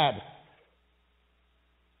him, the mad.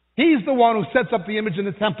 He's the one who sets up the image in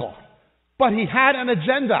the temple. But he had an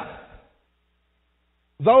agenda.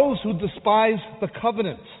 Those who despise the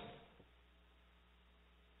covenant.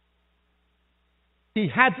 He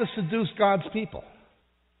had to seduce God's people.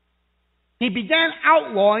 he began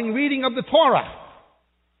outlawing reading of the Torah.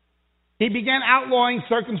 He began outlawing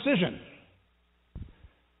circumcision.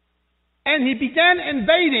 And he began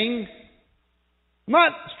invading,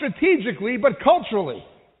 not strategically, but culturally,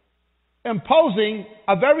 imposing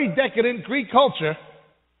a very decadent Greek culture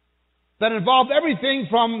that involved everything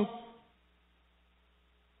from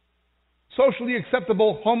socially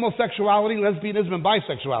acceptable homosexuality, lesbianism, and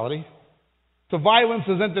bisexuality to violence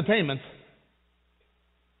as entertainment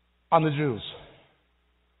on the Jews.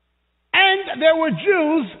 And there were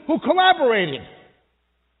Jews who collaborated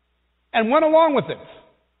and went along with it.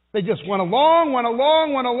 They just went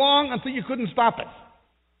along until you couldn't stop it.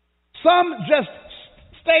 Some just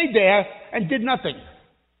stayed there and did nothing.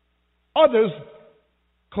 Others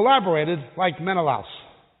collaborated like Menelaus.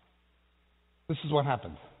 This is what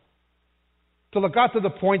happened. Till it got to the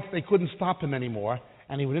point they couldn't stop him anymore,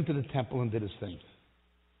 and he went into the temple and did his thing.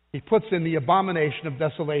 He puts in the abomination of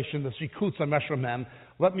desolation, the shikutz ha-meshramem.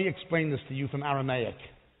 Let me explain this to you from Aramaic.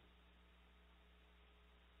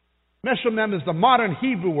 Meshramem is the modern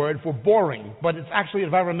Hebrew word for boring, but it's actually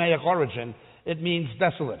of Aramaic origin. It means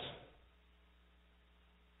desolate.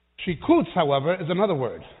 Shikutz, however, is another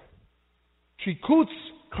word. Shikutz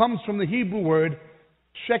comes from the Hebrew word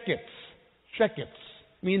sheketz,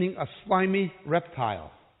 meaning a slimy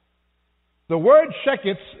reptile. The word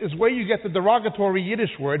sheketz is where you get the derogatory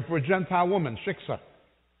Yiddish word for a Gentile woman, shiksa.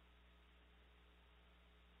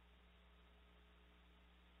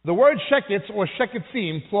 The word sheketz, or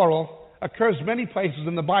sheketzim, plural, occurs many places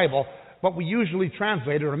in the Bible, but we usually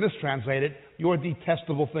translate it or mistranslate it, your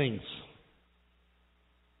detestable things.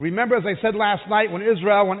 Remember, as I said last night, when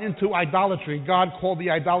Israel went into idolatry, God called the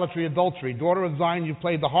idolatry adultery. Daughter of Zion, you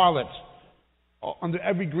played the harlot under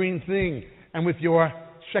every green thing, and with your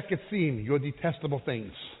sheketzim, your detestable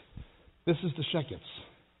things. This is the sheketz,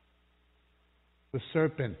 the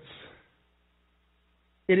serpent.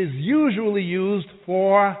 It is usually used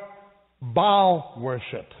for Baal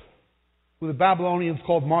worship, who the Babylonians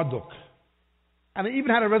called Marduk. And they even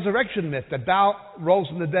had a resurrection myth that Baal rose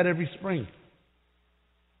from the dead every spring.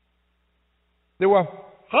 There were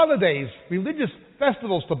holidays, religious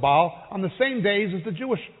festivals to Baal on the same days as the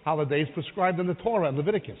Jewish holidays prescribed in the Torah and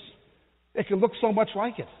Leviticus. It can look so much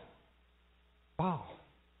like it. Baal.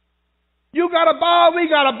 You got a Baal, we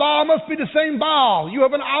got a Baal, must be the same Baal. You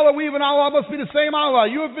have an Allah, we have an Allah, must be the same Allah.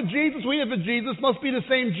 You have for Jesus, we have for Jesus, must be the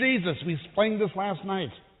same Jesus. We explained this last night.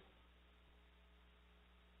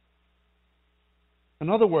 In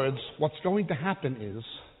other words, what's going to happen is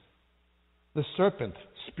the serpent,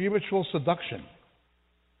 spiritual seduction,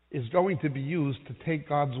 is going to be used to take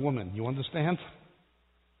God's woman. You understand?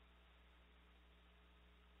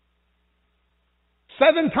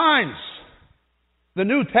 7 times the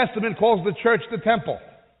New Testament calls the church the temple.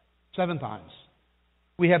 7 times.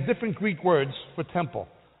 We have different Greek words for temple.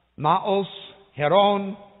 Naos,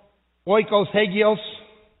 Heron, Oikos, Hagios.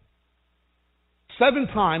 7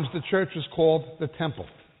 times the church is called the temple.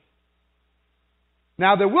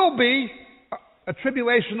 Now there will be a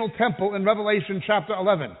tribulational temple in Revelation chapter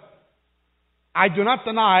 11. I do not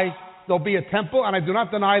deny there'll be a temple, and I do not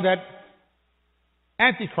deny that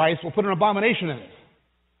Antichrist will put an abomination in it.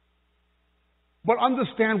 But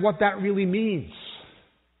understand what that really means.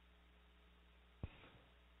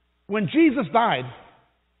 When Jesus died,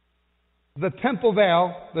 the temple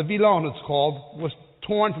veil, the vilon it's called, was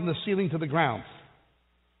torn from the ceiling to the ground.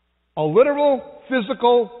 A literal,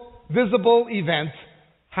 physical, visible event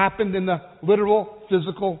happened in the literal,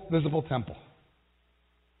 physical, visible temple.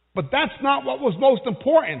 But that's not what was most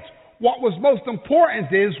important. What was most important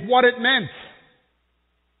is what it meant.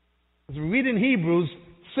 As we read in Hebrews,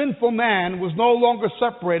 sinful man was no longer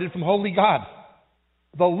separated from holy God.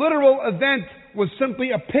 The literal event was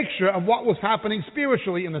simply a picture of what was happening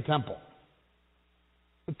spiritually in the temple.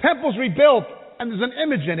 The temple's rebuilt, and there's an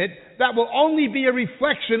image in it that will only be a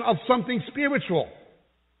reflection of something spiritual.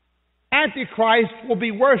 Antichrist will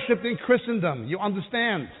be worshipped in Christendom. You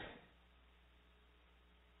understand?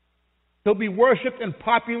 He'll be worshipped in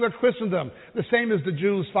popular Christendom, the same as the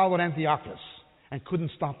Jews followed Antiochus and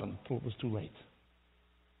couldn't stop him until it was too late.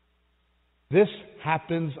 This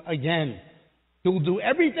happens again. He'll do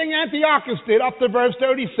everything Antiochus did up to verse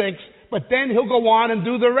 36, but then he'll go on and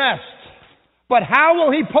do the rest. But how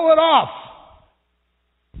will he pull it off?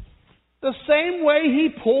 The same way he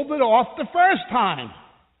pulled it off the first time.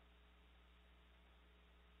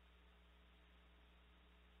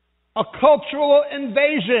 A cultural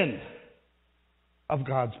invasion of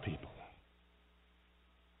God's people.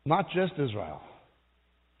 Not just Israel.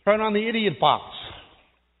 Turn on the idiot box.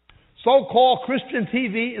 So-called Christian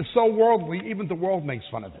TV is so worldly, even the world makes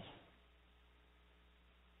fun of it.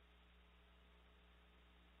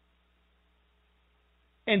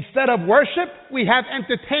 Instead of worship, we have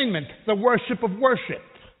entertainment, the worship of worship.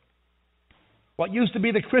 What used to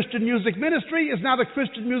be the Christian music ministry is now the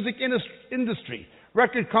Christian music industry.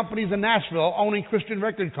 Record companies in Nashville owning Christian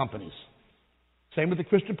record companies. Same with the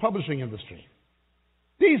Christian publishing industry.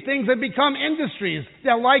 These things have become industries.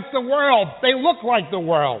 They're like the world. They look like the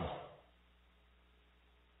world.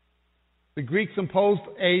 The Greeks imposed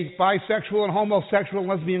a bisexual and homosexual and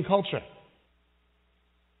lesbian culture.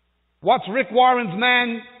 What's Rick Warren's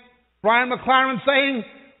man, Brian McLaren, saying?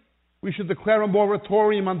 We should declare a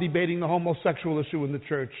moratorium on debating the homosexual issue in the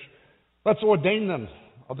church. Let's ordain them.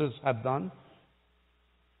 Others have done.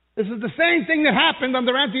 This is the same thing that happened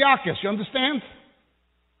under Antiochus, you understand?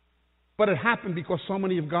 But it happened because so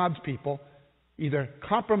many of God's people either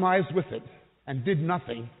compromised with it and did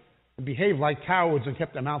nothing and behaved like cowards and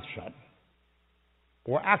kept their mouths shut,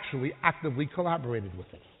 or actually actively collaborated with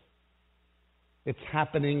it. It's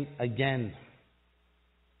happening again.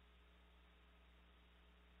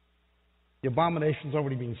 The abomination's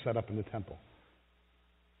already being set up in the temple.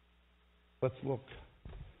 Let's look.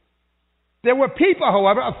 There were people,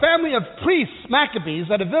 however, a family of priests, Maccabees,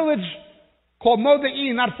 at a village called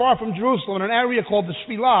Modai, not far from Jerusalem, in an area called the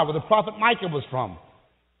Shvilah, where the prophet Micah was from.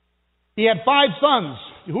 He had 5 sons,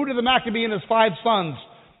 Yehuda the Maccabee and his 5 sons.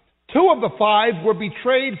 2 of the 5 were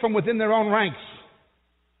betrayed from within their own ranks.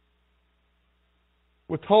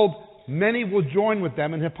 We're told many will join with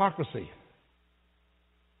them in hypocrisy.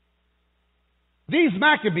 These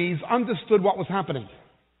Maccabees understood what was happening.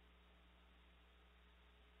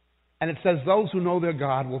 And it says those who know their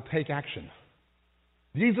God will take action.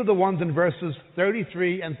 These are the ones in verses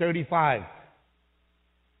 33 and 35.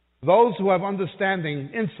 Those who have understanding,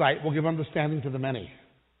 insight, will give understanding to the many.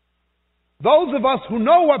 Those of us who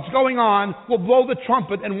know what's going on will blow the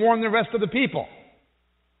trumpet and warn the rest of the people.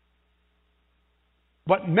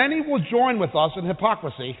 But many will join with us in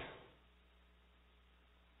hypocrisy,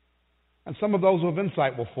 and some of those who have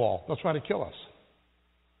insight will fall. They'll try to kill us.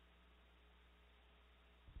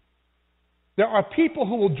 There are people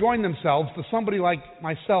who will join themselves to somebody like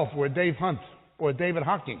myself or Dave Hunt or David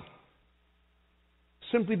Hocking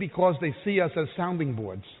simply because they see us as sounding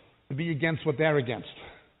boards to be against what they're against.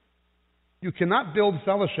 You cannot build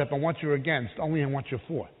fellowship on what you're against, only on what you're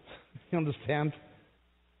for. You understand?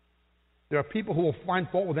 There are people who will find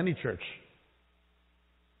fault with any church.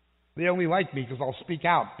 They only like me because I'll speak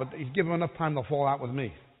out, but if you give them enough time, they'll fall out with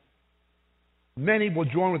me. Many will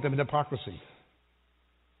join with them in hypocrisy.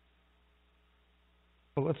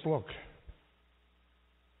 But let's look.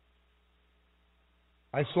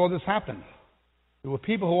 I saw this happen. There were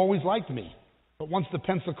people who always liked me, but once the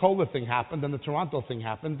Pensacola thing happened and the Toronto thing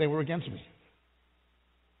happened, they were against me.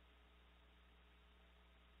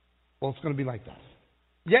 Well, it's going to be like that.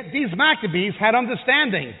 Yet these Maccabees had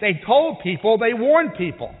understanding. They told people, they warned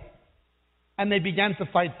people, and they began to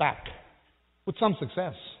fight back with some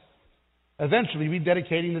success, eventually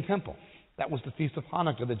rededicating the temple. That was the Feast of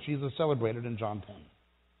Hanukkah that Jesus celebrated in John 10.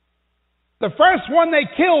 The first one they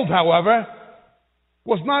killed, however,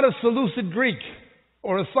 was not a Seleucid Greek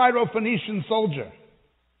or a Syro-Phoenician soldier.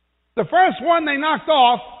 The first one they knocked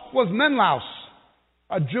off was Menelaus,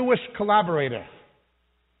 a Jewish collaborator.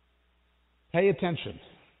 Pay attention.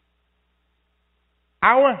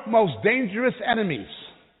 Our most dangerous enemies,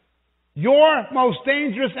 your most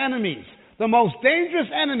dangerous enemies, the most dangerous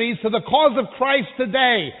enemies to the cause of Christ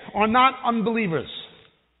today are not unbelievers.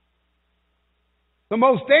 The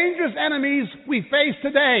most dangerous enemies we face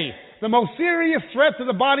today, the most serious threat to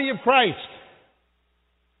the body of Christ,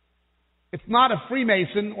 it's not a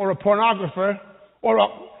Freemason or a pornographer or a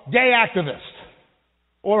gay activist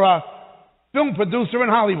or a film producer in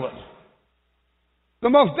Hollywood. The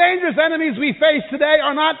most dangerous enemies we face today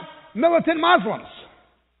are not militant Muslims.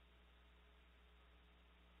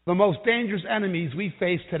 The most dangerous enemies we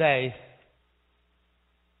face today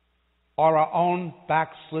are our own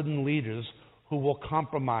backslidden leaders who will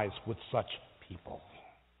compromise with such people.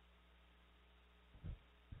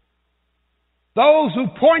 Those who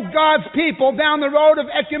point God's people down the road of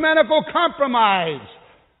ecumenical compromise,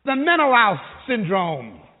 the Menelaus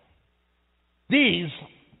syndrome. These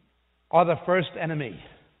are the first enemy.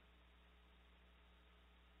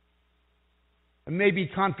 It may be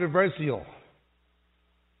controversial,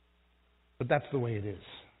 but that's the way it is.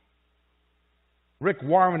 Rick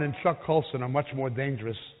Warren and Chuck Colson are much more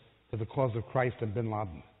dangerous to the cause of Christ than bin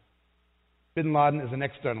Laden. Bin Laden is an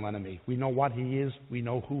external enemy. We know what he is. We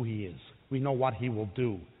know who he is. We know what he will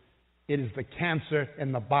do. It is the cancer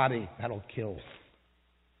in the body that'll kill.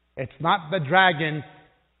 It's not the dragon.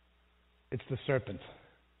 It's the serpent.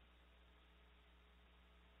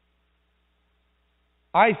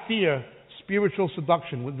 I fear spiritual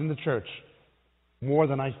seduction within the church more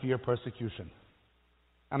than I fear persecution.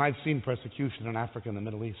 And I've seen persecution in Africa and the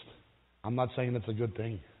Middle East. I'm not saying it's a good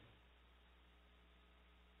thing.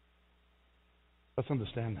 Let's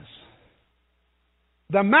understand this.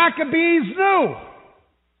 The Maccabees knew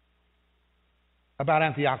about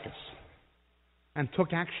Antiochus and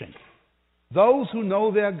took action. Those who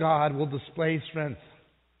know their God will display strength.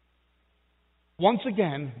 Once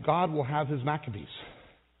again, God will have his Maccabees.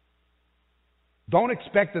 Don't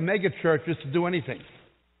expect the mega churches to do anything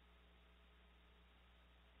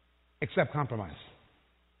except compromise.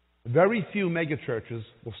 Very few mega churches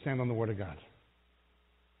will stand on the Word of God.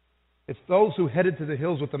 It's those who headed to the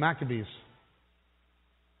hills with the Maccabees.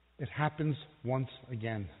 It happens once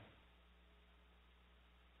again.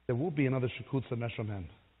 There will be another Shekutza Meshamen.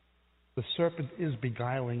 The serpent is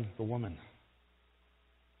beguiling the woman.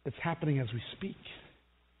 It's happening as we speak.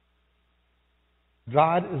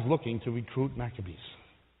 God is looking to recruit Maccabees.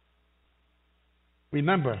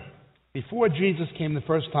 Remember, before Jesus came the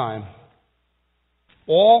first time,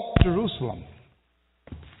 all Jerusalem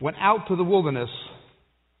went out to the wilderness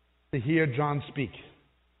to hear John speak.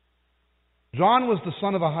 John was the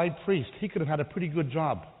son of a high priest. He could have had a pretty good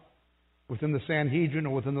job within the Sanhedrin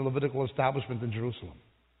or within the Levitical establishment in Jerusalem.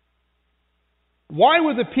 Why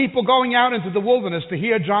were the people going out into the wilderness to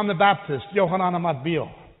hear John the Baptist, Yohanan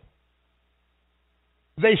HaMatbil?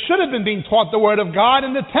 They should have been being taught the Word of God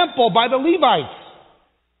in the temple by the Levites.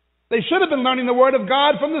 They should have been learning the Word of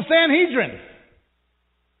God from the Sanhedrin.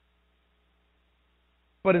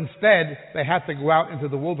 But instead, they had to go out into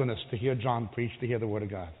the wilderness to hear John preach, to hear the Word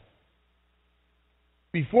of God.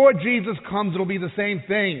 Before Jesus comes, it'll be the same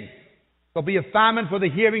thing. There'll be a famine for the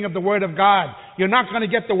hearing of the Word of God. You're not going to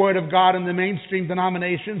get the Word of God in the mainstream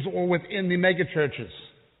denominations or within the megachurches.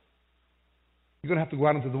 You're going to have to go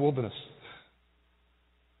out into the wilderness.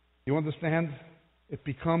 You understand? It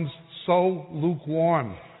becomes so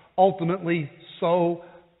lukewarm, ultimately so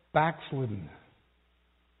backslidden,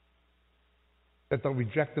 that they'll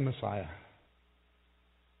reject the Messiah.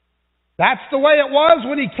 That's the way it was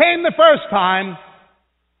when he came the first time,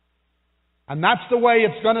 and that's the way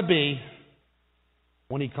it's going to be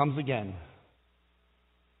when he comes again.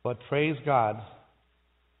 But praise God,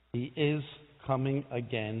 he is coming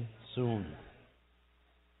again soon.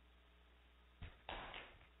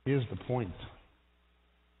 Here's the point.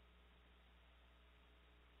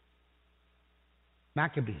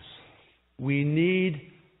 Maccabees. We need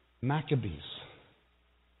Maccabees.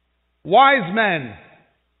 Wise men.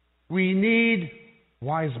 We need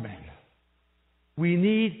wise men. We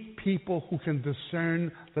need people who can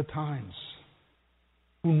discern the times,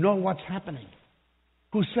 who know what's happening,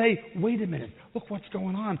 who say, wait a minute, look what's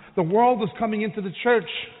going on. The world is coming into the church.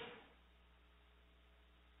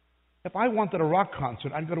 If I wanted a rock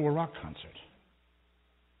concert, I'd go to a rock concert.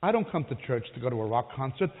 I don't come to church to go to a rock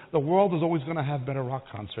concert. The world is always going to have better rock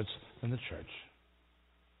concerts than the church.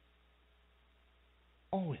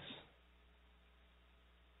 Always.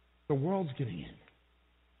 The world's getting in.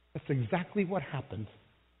 That's exactly what happened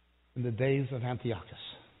in the days of Antiochus.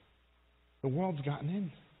 The world's gotten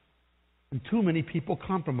in. And too many people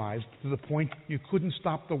compromised to the point you couldn't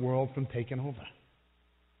stop the world from taking over.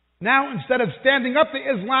 Now, instead of standing up to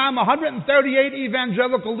Islam, 138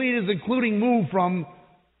 evangelical leaders, including Moo from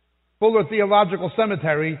Fuller Theological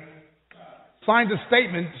Seminary, signed a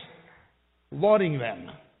statement lauding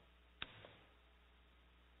them.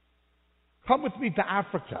 Come with me to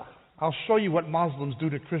Africa. I'll show you what Muslims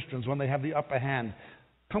do to Christians when they have the upper hand.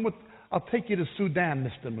 I'll take you to Sudan,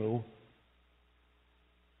 Mr. Moo.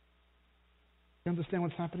 You understand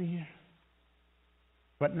what's happening here?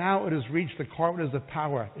 But now it has reached the corridors of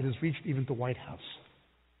power. It has reached even the White House.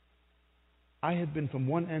 I have been from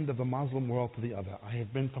one end of the Muslim world to the other. I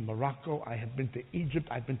have been from Morocco. I have been to Egypt.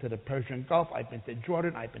 I've been to the Persian Gulf. I've been to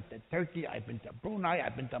Jordan. I've been to Turkey. I've been to Brunei.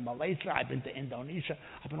 I've been to Malaysia. I've been to Indonesia.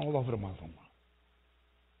 I've been all over the Muslim world.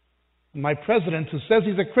 My president, who says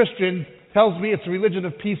he's a Christian, tells me it's a religion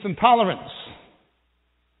of peace and tolerance.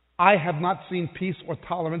 I have not seen peace or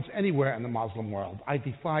tolerance anywhere in the Muslim world. I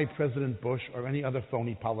defy President Bush or any other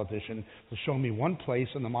phony politician to show me one place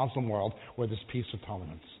in the Muslim world where there's peace or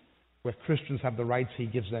tolerance, where Christians have the rights he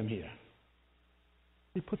gives them here.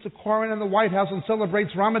 He puts a Quran in the White House and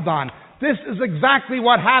celebrates Ramadan. This is exactly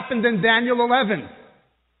what happened in Daniel 11.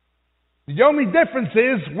 The only difference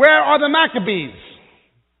is, where are the Maccabees?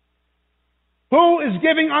 Who is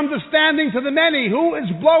giving understanding to the many? Who is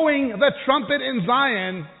blowing the trumpet in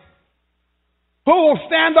Zion? Who will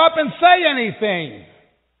stand up and say anything?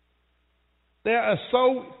 They are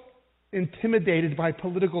so intimidated by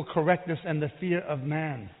political correctness and the fear of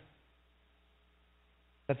man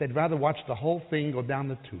that they'd rather watch the whole thing go down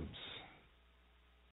the tubes.